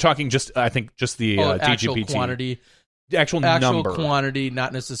 And we're talking I think the actual GGPT. quantity. The actual number. Quantity,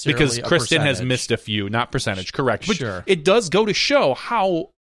 not necessarily because a Kristen percentage. has missed a few, not percentage, correct. But sure. It does go to show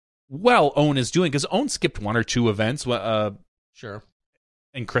how well Owen is doing, because Owen skipped 1 or 2 events. Sure.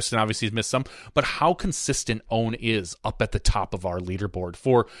 And Kristen obviously has missed some, but how consistent Owen is up at the top of our leaderboard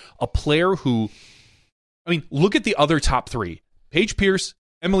for a player who, I mean, look at the other top 3. Paige Pierce,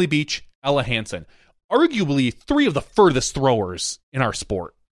 Emily Beach, Ella Hansen. Arguably 3 of the furthest throwers in our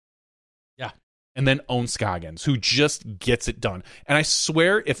sport. Yeah. And then Owen Scoggins, who just gets it done. And I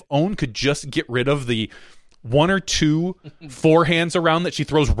swear, if Owen could just get rid of the 1 or 2 forehands around that she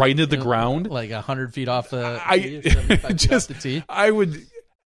throws right into the ground, like 100 feet off the tee, off the tee. I would.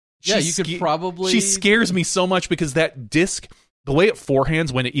 Yeah, you could probably. She scares me so much because that disc, the way it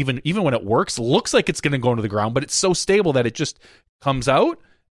forehands when it even when it works, looks like it's going to go into the ground, but it's so stable that it just comes out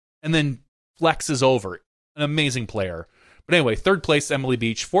and then flexes over. An amazing player. But anyway, 3rd place, Emily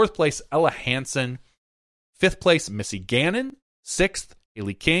Beach. 4th place, Ella Hansen. 5th place, Missy Gannon. 6th,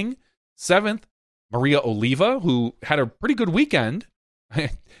 Haley King. 7th, Maria Oliva, who had a pretty good weekend.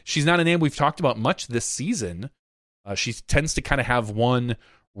 She's not a name we've talked about much this season. She tends to kind of have one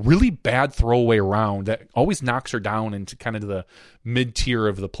really bad throwaway round that always knocks her down into kind of the mid-tier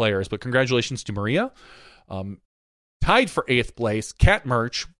of the players. But congratulations to Maria. Tied for 8th place, Kat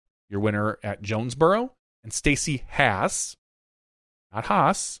Murch, your winner at Jonesboro, and Stacy Haas. Not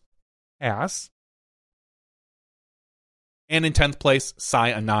Haas. Haas. And in 10th place,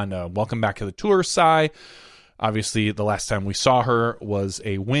 Sai Ananda. Welcome back to the tour, Sai. Obviously, the last time we saw her was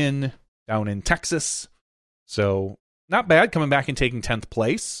a win down in Texas. So, not bad, coming back and taking 10th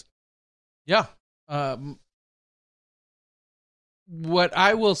place. Yeah. What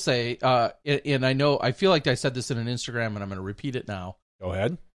I will say, and I feel like I said this in an Instagram, and I'm going to repeat it now. Go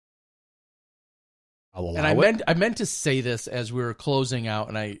ahead. I'll allow and I meant to say this as we were closing out,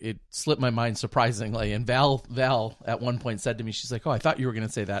 and it slipped my mind surprisingly. And Val at one point said to me, she's like, "Oh, I thought you were going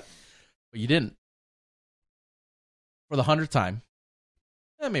to say that, but you didn't." For the 100th time,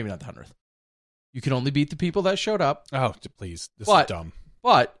 maybe not the 100th. You can only beat the people that showed up. Oh, please, this is dumb.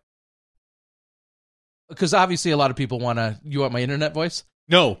 But because obviously a lot of people want to. You want my internet voice?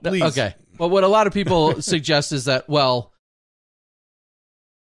 No, please. Okay. But what a lot of people suggest is that, well,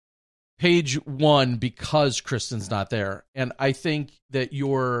 Paige won because Kristen's not there. And I think that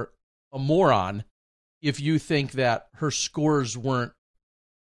you're a moron if you think that her scores weren't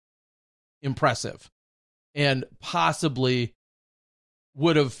impressive and possibly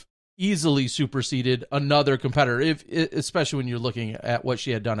would have easily superseded another competitor, especially when you're looking at what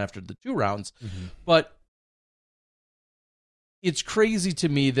she had done after the 2 rounds. Mm-hmm. But it's crazy to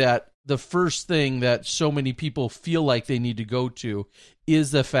me that the first thing that so many people feel like they need to go to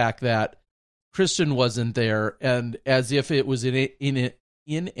is the fact that Kristen wasn't there, and as if it was in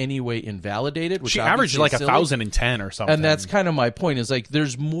any way invalidated. Which she averaged like 1,010 or something. And that's kind of my point, is like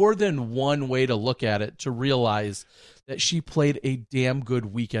there's more than one way to look at it to realize that she played a damn good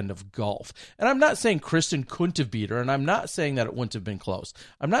weekend of golf. And I'm not saying Kristen couldn't have beat her, and I'm not saying that it wouldn't have been close.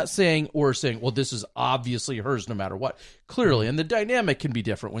 I'm not saying, well, this is obviously hers no matter what. Clearly, and the dynamic can be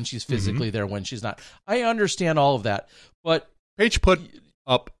different when she's physically there, when she's not. I understand all of that, but Paige put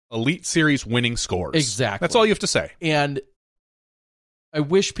up Elite Series winning scores. Exactly. That's all you have to say. And I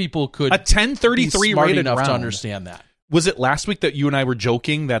wish people could a 1033 be smart rated enough round. to understand that. Was it last week that you and I were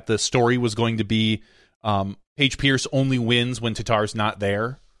joking that the story was going to be Paige Pierce only wins when Tatar's not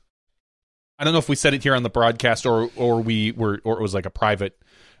there? I don't know if we said it here on the broadcast or it was like a private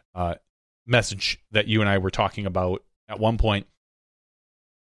message that you and I were talking about at one point,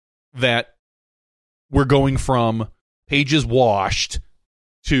 that we're going from Paige is washed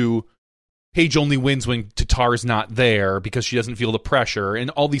to Paige only wins when Tatar's not there because she doesn't feel the pressure,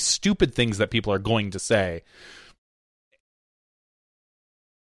 and all these stupid things that people are going to say.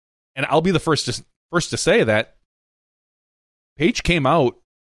 And I'll be the first to say that Paige came out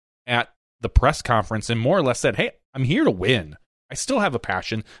at the press conference and more or less said, "Hey, I'm here to win. I still have a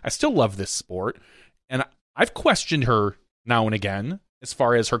passion. I still love this sport." And I've questioned her now and again as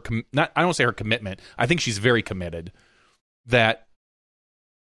far as her I don't say her commitment. I think she's very committed. That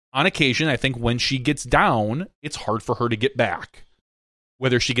on occasion, I think when she gets down, it's hard for her to get back.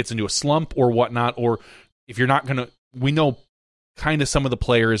 Whether she gets into a slump or whatnot, or if you're not going to, we know kind of some of the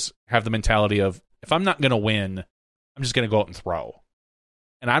players have the mentality of, if I'm not going to win, I'm just going to go out and throw.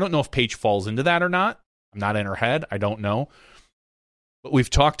 And I don't know if Paige falls into that or not. I'm not in her head. I don't know. But we've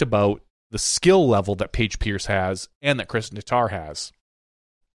talked about the skill level that Paige Pierce has and that Kristen Tatar has.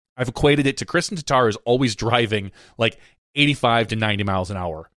 I've equated it to Kristen Tatar is always driving like 85 to 90 miles an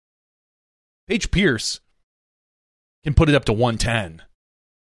hour. Paige Pierce can put it up to 110,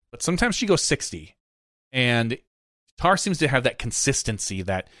 but sometimes she goes 60. And Tatar seems to have that consistency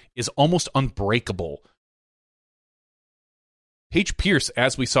that is almost unbreakable. Paige Pierce,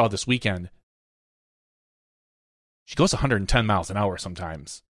 as we saw this weekend, she goes 110 miles an hour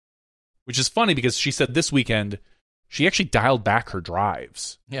sometimes, which is funny because she said this weekend she actually dialed back her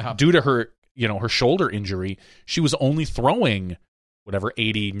drives. Yeah. Due to her, her shoulder injury, she was only throwing whatever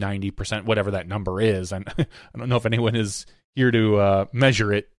 80, 90%, whatever that number is. And I don't know if anyone is here to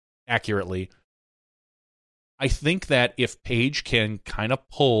measure it accurately. I think that if Paige can kind of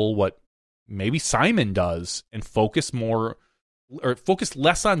pull what maybe Simon does and focus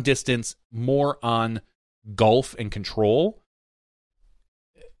less on distance, more on golf and control.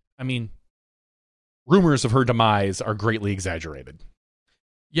 I mean, rumors of her demise are greatly exaggerated.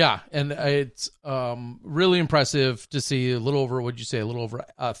 Yeah, and it's really impressive to see a little over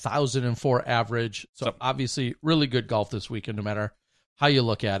 1,004 average. So obviously really good golf this weekend, no matter how you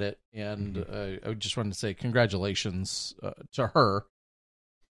look at it. And I just wanted to say congratulations to her.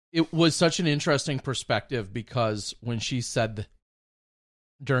 It was such an interesting perspective because when she said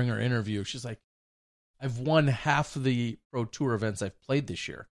during her interview, she's like, I've won half of the Pro Tour events I've played this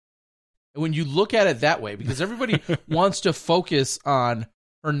year. And when you look at it that way, because everybody wants to focus on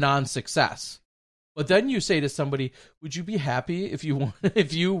her non-success, but then you say to somebody, would you be happy if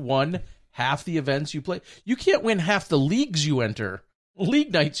you won half the events you play? You can't win half the league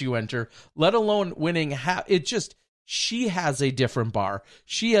nights you enter, let alone winning half. She has a different bar.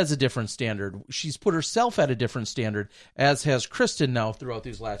 She has a different standard. She's put herself at a different standard, as has Kristen now throughout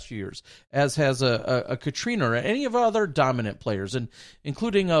these last few years, as has a Katrina or any of our other dominant players, and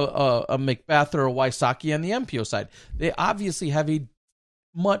including a Macbeth or a Wysocki on the MPO side. They obviously have a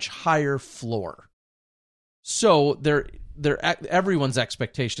much higher floor. So everyone's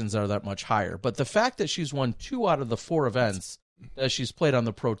expectations are that much higher. But the fact that she's won 2 out of the 4 events that she's played on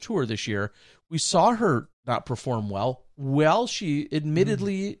the Pro Tour this year, we saw her not perform well. Well, she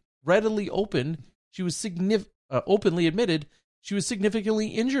admittedly, readily opened. She was openly admitted she was significantly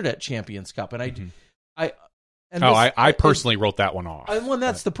injured at Champions Cup, and I personally wrote that one off.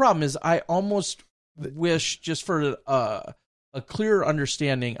 That's the problem. Is I almost wish, just for a clearer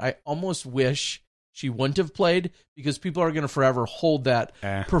understanding, I almost wish she wouldn't have played, because people are going to forever hold that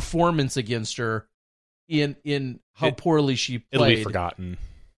performance against her in how poorly she played. It'll be forgotten.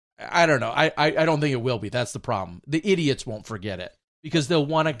 I don't know. I don't think it will be. That's the problem. The idiots won't forget it because they'll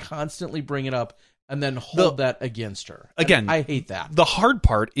want to constantly bring it up and then hold that against her. And again, I hate that. The hard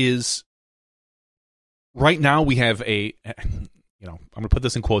part is right now we have I'm going to put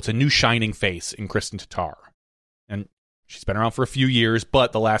this in quotes, a new shining face in Kristen Tatar. And she's been around for a few years,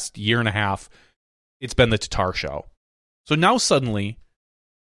 but the last year and a half, it's been the Tatar show. So now suddenly,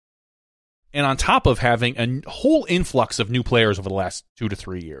 and on top of having a whole influx of new players over the last 2 to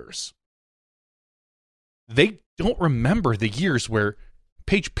 3 years, they don't remember the years where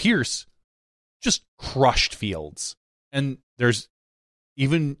Paige Pierce just crushed fields. And there's,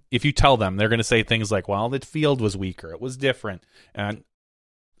 even if you tell them, they're going to say things like, well, the field was weaker, it was different, and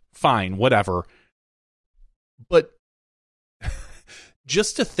fine, whatever. But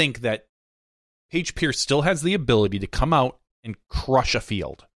just to think that Paige Pierce still has the ability to come out and crush a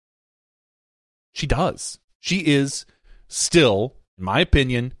field. She does. She is still, in my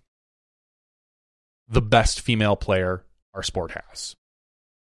opinion, the best female player our sport has.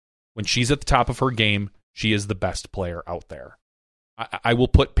 When she's at the top of her game, she is the best player out there. I will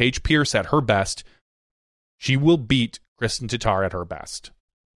put Paige Pierce at her best. She will beat Kristen Tatar at her best.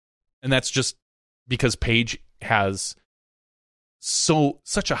 And that's just because Paige has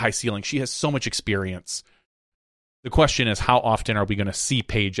such a high ceiling. She has so much experience. The question is, how often are we going to see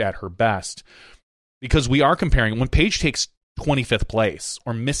Paige at her best? Because we are comparing. When Paige takes 25th place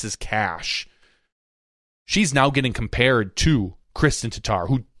or misses cash, she's now getting compared to Kristen Tatar,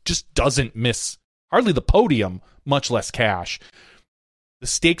 who just doesn't miss hardly the podium, much less cash. The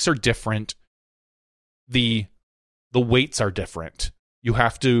stakes are different. The weights are different. You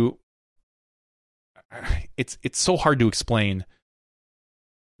have to. It's so hard to explain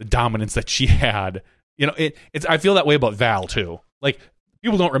the dominance that she had. You know, it's. I feel that way about Val too. Like,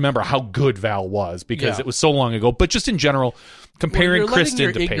 people don't remember how good Val was because it was so long ago. But just in general, comparing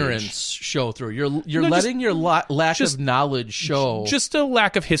Kristen to Paige, ignorance show through. You're letting your lack of knowledge show. Just a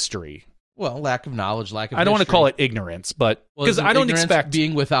lack of history. Well, lack of knowledge, lack of. I don't want to call it ignorance, but because I don't expect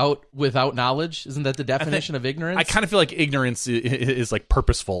being without knowledge. Isn't that the definition of ignorance? I kind of feel like ignorance is like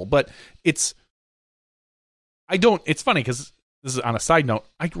purposeful, but it's. I don't. It's funny because this is on a side note.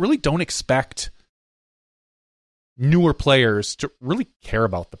 I really don't expect newer players to really care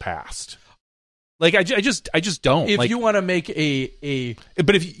about the past. Like I just don't. If like, you want to make but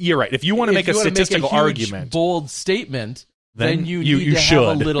if you're right, if you want to make a statistical argument, bold statement, then you need to should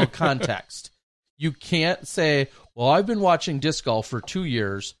have a little context. You can't say, "Well, I've been watching disc golf for 2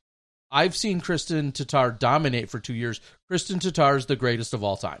 years. I've seen Kristen Tatar dominate for 2 years. Kristen Tatar is the greatest of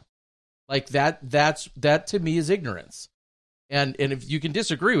all time." Like that to me is ignorance. And if you can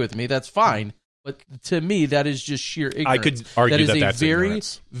disagree with me, that's fine. But to me, that is just sheer ignorance. I could argue that is that's very,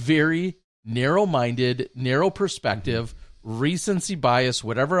 ignorance. very narrow-minded, narrow perspective, recency bias,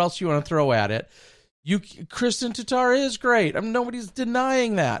 whatever else you want to throw at it. Kristen Tatar is great. Nobody's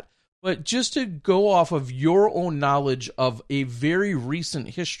denying that. But just to go off of your own knowledge of a very recent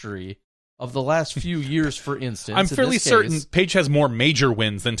history of the last few years, for instance, I'm fairly certain Paige has more major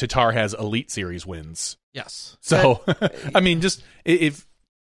wins than Tatar has Elite Series wins. Yes. So, I mean, just if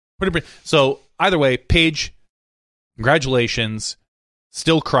put it so either way, Paige, congratulations,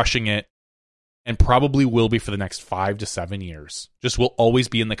 still crushing it, and probably will be for the next 5 to 7 years. Just will always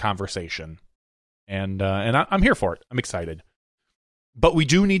be in the conversation, and I'm here for it. I'm excited, but we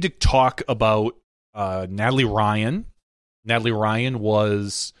do need to talk about Natalie Ryan. Natalie Ryan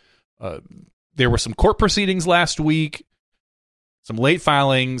was. There were some court proceedings last week, some late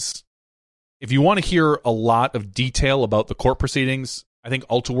filings. If you want to hear a lot of detail about the court proceedings, I think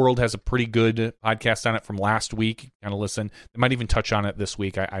Ulta World has a pretty good podcast on it from last week. Kind of listen. They might even touch on it this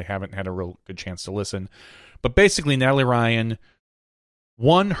week. I haven't had a real good chance to listen. But basically, Natalie Ryan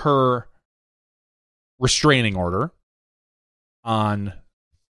won her restraining order on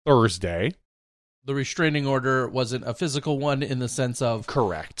Thursday. The restraining order wasn't a physical one in the sense of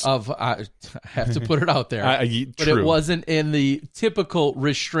correct. I have to put it out there, but true. It wasn't in the typical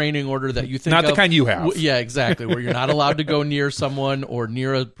restraining order that you think. Not of. the kind you have. Yeah, exactly. Where you're not allowed to go near someone or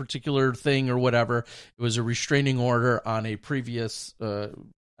near a particular thing or whatever. It was a restraining order on a previous. I don't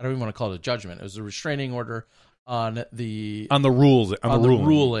even want to call it a judgment. It was a restraining order on the rules on the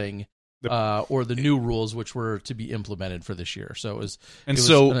ruling. Or the new rules, which were to be implemented for this year. So it was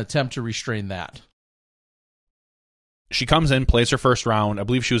an attempt to restrain that. She comes in, plays her first round. I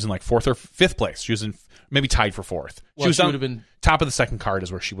believe she was in like 4th or 5th place. She was in maybe tied for 4th. Well, she would have been top of the second card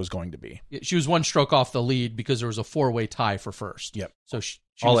is where she was going to be. She was 1 stroke off the lead because there was a 4-way tie for first. Yep. So she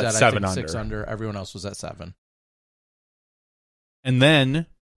all was at at 7 I think, under. 6 under. Everyone else was at 7. And then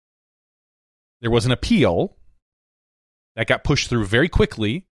there was an appeal that got pushed through very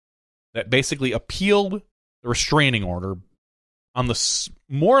quickly that basically appealed the restraining order on the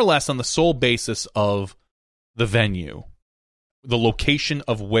more or less on the sole basis of the venue, the location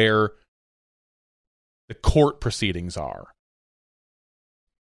of where the court proceedings are.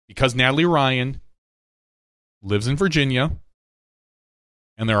 Because Natalie Ryan lives in Virginia,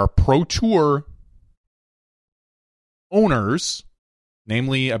 and there are Pro Tour owners,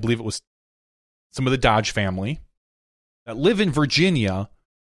 namely, I believe it was some of the Dodge family, that live in Virginia.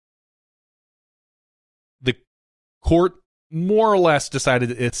 The court more or less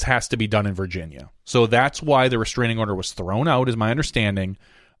decided it has to be done in Virginia. So that's why the restraining order was thrown out, is my understanding.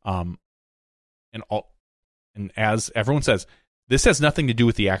 And as everyone says, this has nothing to do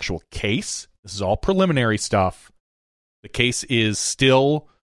with the actual case. This is all preliminary stuff. The case is still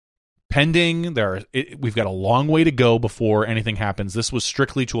pending. We've got a long way to go before anything happens. This was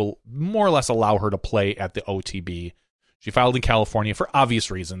strictly to more or less allow her to play at the OTB. She filed in California for obvious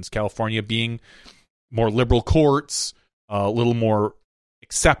reasons. California being more liberal courts, a little more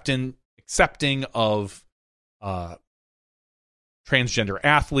accepting of transgender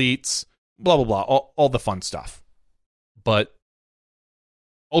athletes, blah, blah, blah, all the fun stuff. But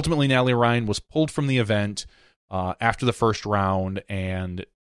ultimately, Natalie Ryan was pulled from the event after the first round and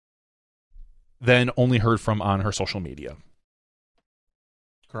then only heard from on her social media.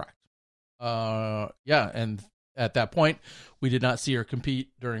 Correct. And at that point, we did not see her compete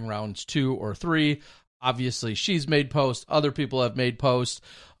during rounds 2 or 3. Obviously, she's made posts. Other people have made posts.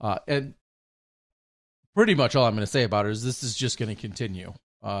 And pretty much all I'm going to say about it is this is just going to continue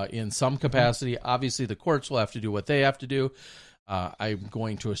in some capacity. Obviously, the courts will have to do what they have to do. I'm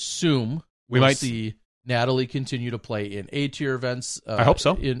going to assume we might see Natalie continue to play in A-tier events. I hope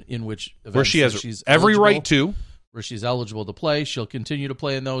so. In which events where she has she's every right to. Where she's eligible to play. She'll continue to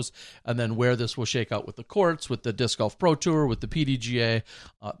play in those. And then where this will shake out with the courts, with the Disc Golf Pro Tour, with the PDGA,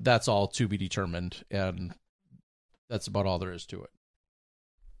 that's all to be determined. And that's about all there is to it.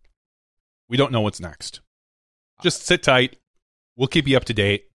 We don't know what's next. Just sit tight. We'll keep you up to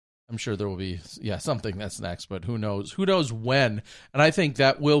date. I'm sure there will be, something that's next, but who knows? Who knows when? And I think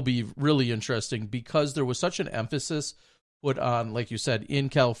that will be really interesting because there was such an emphasis put on, like you said, in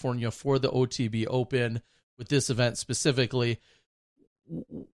California for the OTB Open with this event specifically.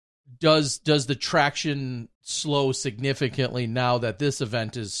 Does the traction slow significantly now that this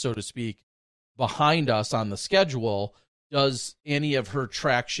event is, so to speak, behind us on the schedule? Does any of her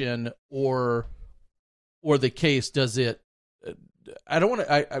traction or the case, does it, I don't want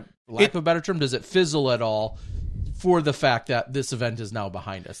to, lack of a better term, does it fizzle at all for the fact that this event is now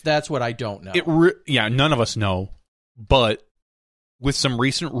behind us? That's what I don't know. None of us know. But with some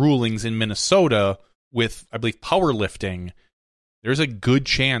recent rulings in Minnesota with, I believe, powerlifting, there's a good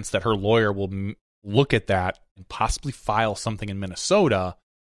chance that her lawyer will look at that and possibly file something in Minnesota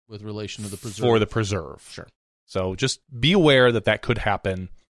with relation to the preserve. For the preserve. Sure. So just be aware that could happen.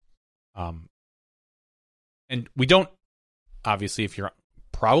 And we don't, obviously, if you're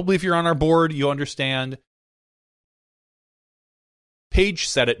on our board, you understand. Paige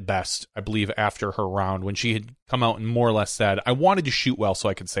said it best, I believe, after her round when she had come out and more or less said, I wanted to shoot well so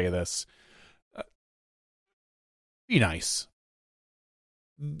I could say this. Be nice.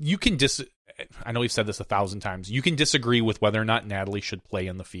 You can I know we've said this 1,000 times. You can disagree with whether or not Natalie should play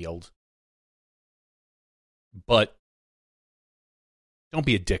in the field. But don't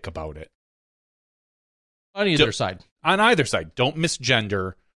be a dick about it. On either side. On either side. Don't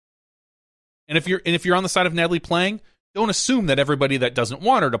misgender. And if you're on the side of Natalie playing, don't assume that everybody that doesn't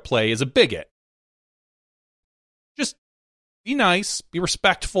want her to play is a bigot. Just be nice, be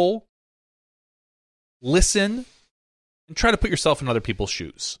respectful, listen, and try to put yourself in other people's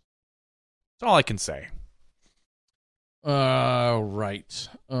shoes. That's all I can say. Right.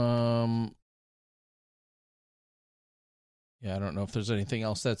 I don't know if there's anything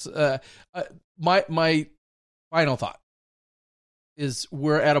else that's my final thought is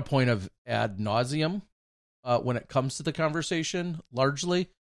we're at a point of ad nauseum when it comes to the conversation, largely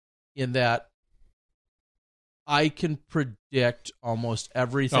in that I can predict almost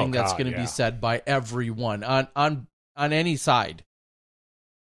everything that's going to be said by everyone on any side,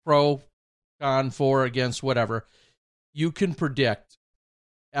 pro, con, for, against, whatever. You can predict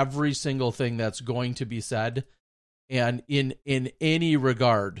every single thing that's going to be said, and in any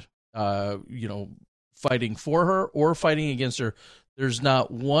regard, fighting for her or fighting against her, there's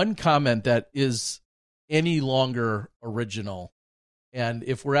not one comment that is any longer original. And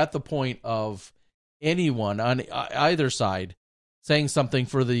if we're at the point of anyone on either side saying something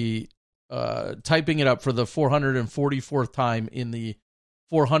for the typing it up for the 444th time in the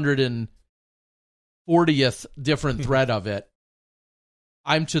 440th different thread of it,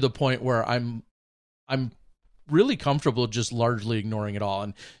 I'm to the point where I'm really comfortable just largely ignoring it all.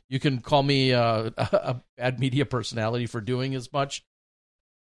 And you can call me a bad media personality for doing as much.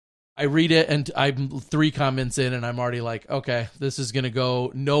 I read it and I'm 3 comments in and I'm already like, okay, this is going to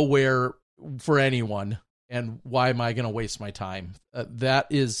go nowhere for anyone. And why am I going to waste my time? That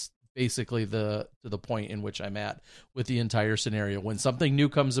is basically to the point in which I'm at with the entire scenario. When something new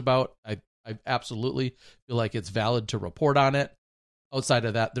comes about, I absolutely feel like it's valid to report on it. Outside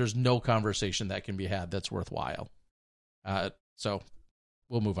of that, there's no conversation that can be had that's worthwhile. So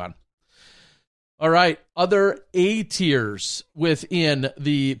we'll move on. All right, other A tiers within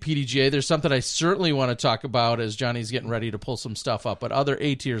the PDGA. There's something I certainly want to talk about as Johnny's getting ready to pull some stuff up. But other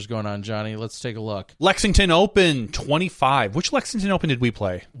A tiers going on, Johnny. Let's take a look. Lexington Open 25. Which Lexington Open did we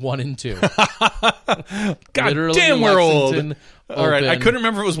play? 1 and 2. God Literally damn, we're old. Open. All right, I couldn't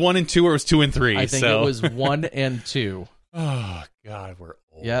remember if it was 1 and 2 or it was 2 and 3. I think it was 1 and 2. Oh God, we're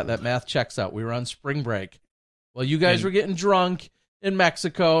old. Yeah, that math checks out. We were on spring break. Well, you guys were getting drunk in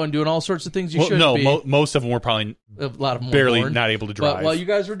Mexico and doing all sorts of things you shouldn't be. Most of them were probably a lot of them barely were born. not able to drive. But while you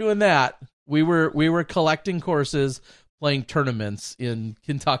guys were doing that, we were collecting courses, playing tournaments in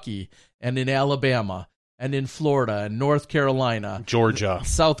Kentucky and in Alabama and in Florida and North Carolina, Georgia,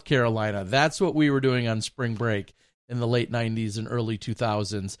 South Carolina. That's what we were doing on spring break in the late 90s and early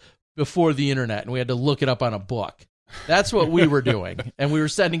 2000s before the internet, and we had to look it up on a book. That's what we were doing, and we were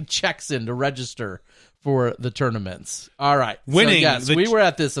sending checks in to register for the tournaments. All right. Winning. So, yes, we were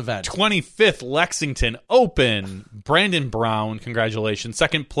at this event. 25th Lexington Open. Brandon Brown, congratulations.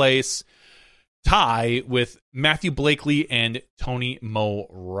 Second place, tie with Matthew Blakely and Tony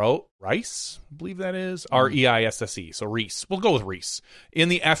Rice, I believe that is. Reisse. So Reese. We'll go with Reese. In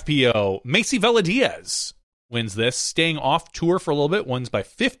the FPO, Macy Veladiez wins this, staying off tour for a little bit, wins by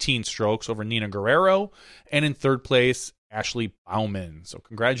 15 strokes over Nina Guerrero. And in third place, Ashley Bauman. So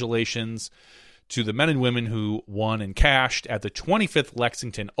congratulations to the men and women who won and cashed at the 25th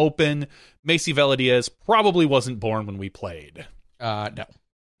Lexington Open. Macy Veladiez probably wasn't born when we played. No.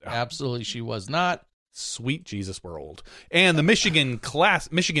 Absolutely, she was not. Sweet Jesus, we're old. And the Michigan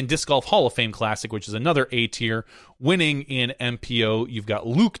Disc Golf Hall of Fame Classic, which is another A tier, winning in MPO. You've got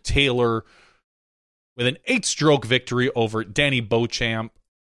Luke Taylor with an 8-stroke victory over Danny Beauchamp.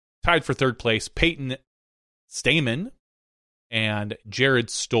 Tied for third place, Peyton Stamen and Jared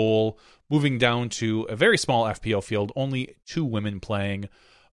Stoll. Moving down to a very small FPO field, only 2 women playing.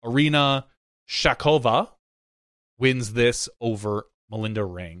 Arina Shakova wins this over Melinda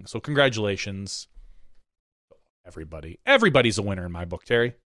Ring. So congratulations, everybody. Everybody's a winner in my book,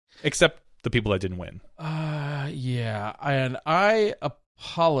 Terry, except the people that didn't win. Yeah, and I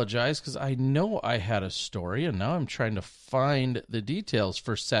apologize because I know I had a story, and now I'm trying to find the details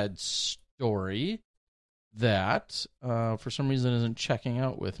for said story that for some reason isn't checking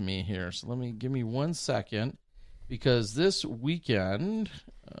out with me here. So give me 1 second, because this weekend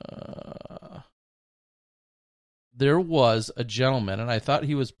there was a gentleman, and I thought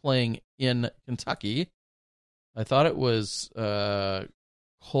he was playing in Kentucky. I thought it was there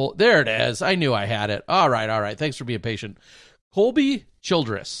it is. I knew I had it. All right. Thanks for being patient. Colby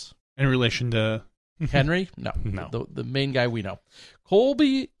Childress. In relation to Henry? No. The main guy we know.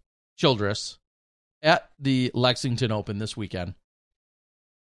 Colby Childress at the Lexington Open this weekend.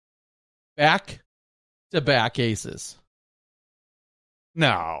 Back-to-back aces.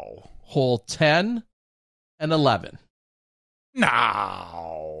 No. Hole 10 and 11.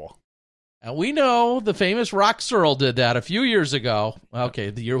 No. And we know the famous Rock Searle did that a few years ago.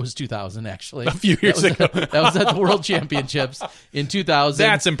 Okay, the year was 2000, actually. A few years ago. That was at the World Championships in 2000.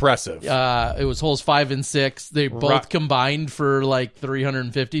 That's impressive. It was holes 5 and 6. They both combined for like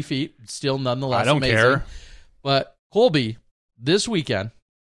 350 feet. Still nonetheless amazing. I don't care. But Colby, this weekend,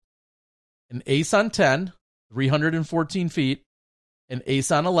 an ace on 10, 314 feet, an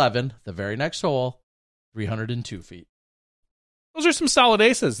ace on 11, the very next hole, 302 feet. Those are some solid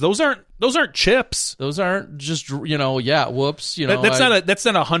aces. Those aren't chips. Those aren't just, whoops. That's not a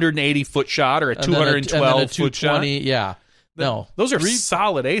 180-foot shot or a 212-foot shot. Yeah. No. Those are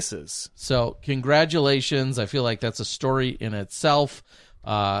solid aces. So congratulations. I feel like that's a story in itself.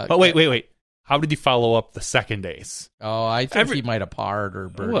 But wait. How did he follow up the second ace? Oh, I think he might have parred or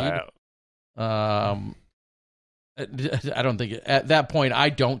birdied. Wow. I don't think at that point, I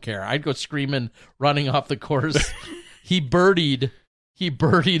don't care. I'd go screaming, running off the course. He birdied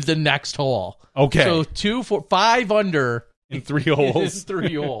the next hole. Okay. So 2, 4, 5 under in 3 holes. In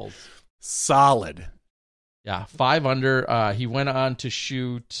 3 holes. Solid. Yeah, 5 under. He went on to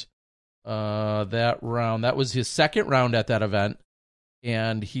shoot that round. That was his second round at that event,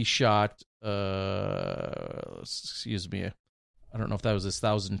 and he shot. Excuse me. I don't know if that was his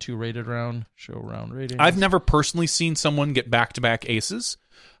 1002 rated round. Show round rating. I've never personally seen someone get back-to-back aces.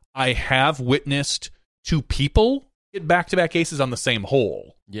 I have witnessed 2 people get back-to-back aces on the same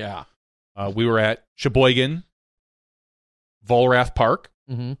hole. Yeah. We were at Sheboygan, Volrath Park,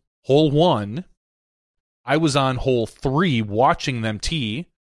 hole 1. I was on hole 3 watching them tee,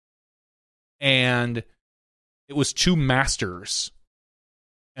 and it was 2 Masters.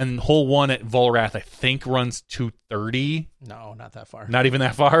 And hole 1 at Volrath, I think, runs 230. No, not that far. Not even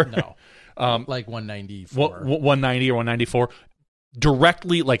that far? No. Like 194. 190 or 194.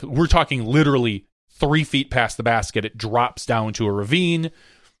 Directly, like, we're talking literally 3 feet past the basket, it drops down to a ravine.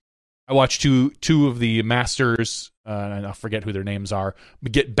 I watched two of the Masters, and I forget who their names are,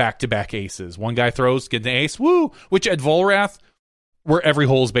 but get back-to-back aces. One guy throws, get an ace, woo! Which at Volrath, where every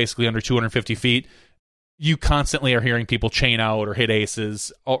hole is basically under 250 feet, you constantly are hearing people chain out or hit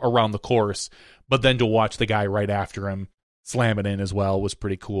aces around the course. But then to watch the guy right after him slam it in as well was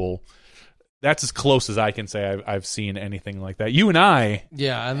pretty cool. That's as close as I can say I've seen anything like that. You and I,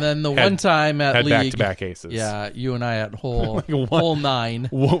 and then the one time at had league, back-to-back aces. Yeah, you and I at hole 9.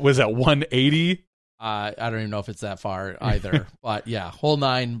 What was that, 180? I don't even know if it's that far either, but yeah, hole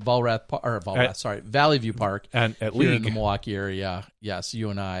 9, Valley View Park, and at here league in the Milwaukee area. Yes, you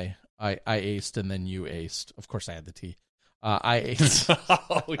and I aced, and then you aced. Of course, I had the tee. I aced.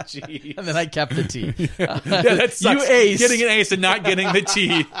 Oh, geez. And then I kept the tee. That sucks. You aced. Getting an ace and not getting the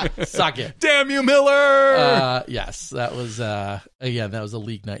tee. Suck it. Damn you, Miller. Yes, that was, again, that was a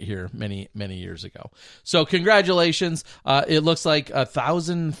league night here many, many years ago. So congratulations. It looks like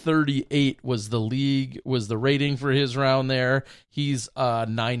 1,038 was the rating for his round there. He's a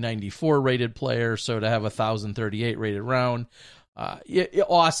 994 rated player, so to have 1,038 rated round,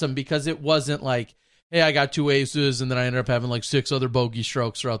 awesome, because it wasn't like, hey, I got 2 aces, and then I ended up having like 6 other bogey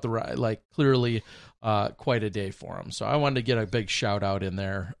strokes throughout the ride. Like, clearly quite a day for him. So I wanted to get a big shout out in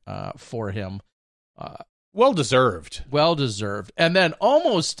there for him. Well deserved. Well deserved. And then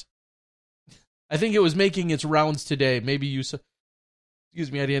almost, I think it was making its rounds today. Maybe you saw,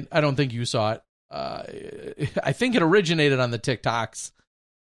 excuse me, I don't think you saw it. I think it originated on the TikToks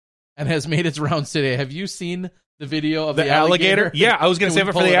and has made its rounds today. Have you seen the video of the alligator? Yeah, I was going to save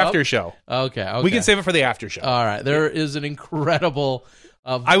it for the after show. Okay. We can save it for the after show. All right. There is an incredible...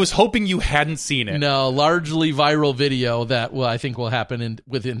 I was hoping you hadn't seen it. No, largely viral video that I think will happen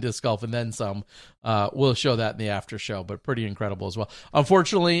within Disc Golf and then some. We'll show that in the after show, but pretty incredible as well.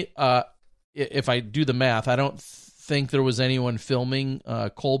 Unfortunately, if I do the math, I don't think there was anyone filming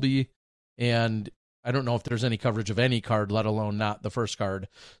Colby, and I don't know if there's any coverage of any card, let alone not the first card.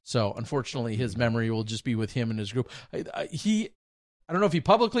 So, unfortunately, his memory will just be with him and his group. I don't know if he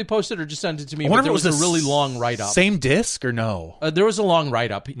publicly posted or just sent it to me, but there was a really long write-up. Same disc or no? There was a long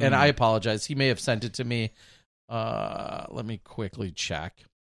write-up, and I apologize. He may have sent it to me. Let me quickly check.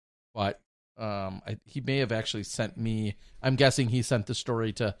 But he may have actually sent me... I'm guessing he sent the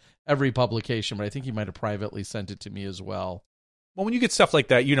story to every publication, but I think he might have privately sent it to me as well. Well, when you get stuff like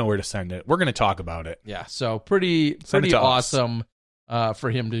that, you know where to send it. We're going to talk about it. Yeah, so pretty awesome for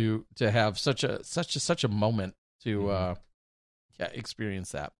him to have such a moment to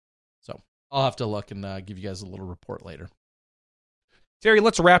experience that. So I'll have to look and give you guys a little report later. Terry,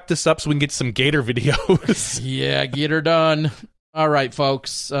 let's wrap this up so we can get some Gator videos. Yeah, Gator done. All right,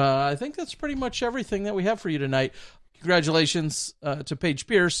 folks. I think that's pretty much everything that we have for you tonight. Congratulations to Paige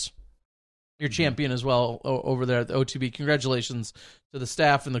Pierce, your champion as well over there at the OTB. Congratulations to the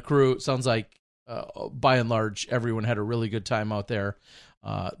staff and the crew. It sounds like, by and large, everyone had a really good time out there.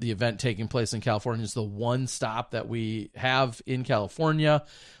 The event taking place in California is the one stop that we have in California.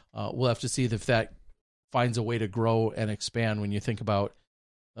 We'll have to see if that finds a way to grow and expand. When you think about,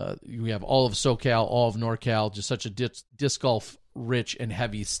 we have all of SoCal, all of NorCal, just such a disc golf rich and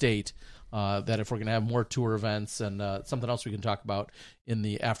heavy state, that if we're going to have more tour events and something else we can talk about in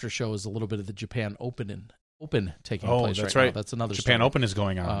the after show is a little bit of the Japan Open taking place that's right right now. That's another Japan story. Open is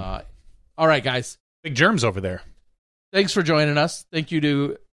going on. All right, guys. Big germs over there. Thanks for joining us. Thank you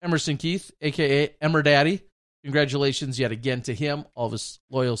to Emerson Keith, a.k.a. Emmer Daddy. Congratulations yet again to him, all of his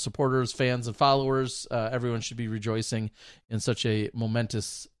loyal supporters, fans, and followers. Everyone should be rejoicing in such a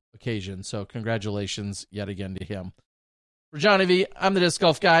momentous occasion. So congratulations yet again to him. For Johnny V, I'm the Disc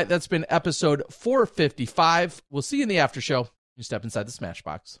Golf Guy. That's been episode 455. We'll see you in the after show. You step inside the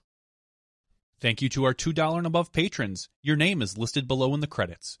Smashbox. Thank you to our $2 and above patrons. Your name is listed below in the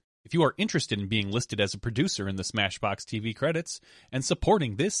credits. If you are interested in being listed as a producer in the Smashbox TV credits and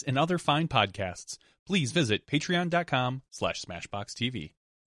supporting this and other fine podcasts, please visit patreon.com/SmashboxTV.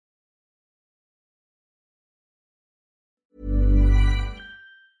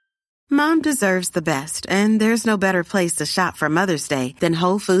 Mom deserves the best, and there's no better place to shop for Mother's Day than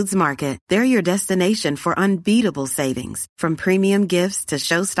Whole Foods Market. They're your destination for unbeatable savings, from premium gifts to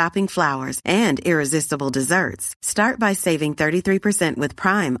show-stopping flowers and irresistible desserts. Start by saving 33% with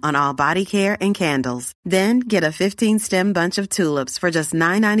Prime on all body care and candles. Then get a 15-stem bunch of tulips for just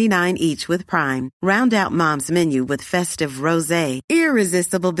 $9.99 each with Prime. Round out Mom's menu with festive rosé,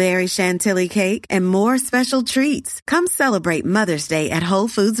 irresistible berry chantilly cake, and more special treats. Come celebrate Mother's Day at Whole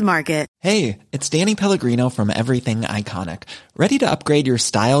Foods Market. Hey, it's Danny Pellegrino from Everything Iconic. Ready to upgrade your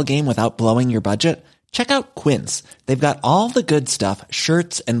style game without blowing your budget? Check out Quince. They've got all the good stuff,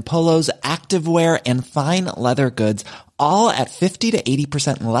 shirts and polos, activewear, and fine leather goods, all at 50 to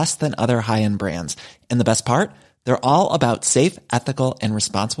 80% less than other high-end brands. And the best part? They're all about safe, ethical, and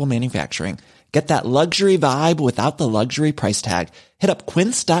responsible manufacturing. Get that luxury vibe without the luxury price tag. Hit up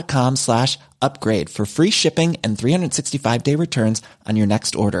quince.com/upgrade for free shipping and 365-day returns on your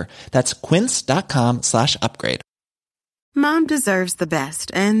next order. That's quince.com/upgrade. Mom deserves the best,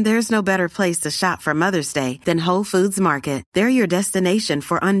 and there's no better place to shop for Mother's Day than Whole Foods Market. They're your destination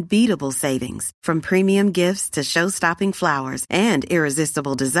for unbeatable savings, from premium gifts to show-stopping flowers and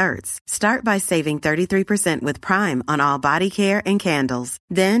irresistible desserts. Start by saving 33% with Prime on all body care and candles.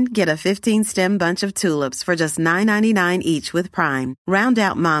 Then get a 15-stem bunch of tulips for just $9.99 each with Prime. Round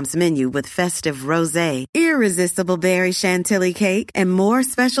out Mom's menu with festive rosé, irresistible berry chantilly cake, and more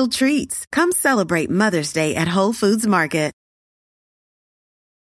special treats. Come celebrate Mother's Day at Whole Foods Market.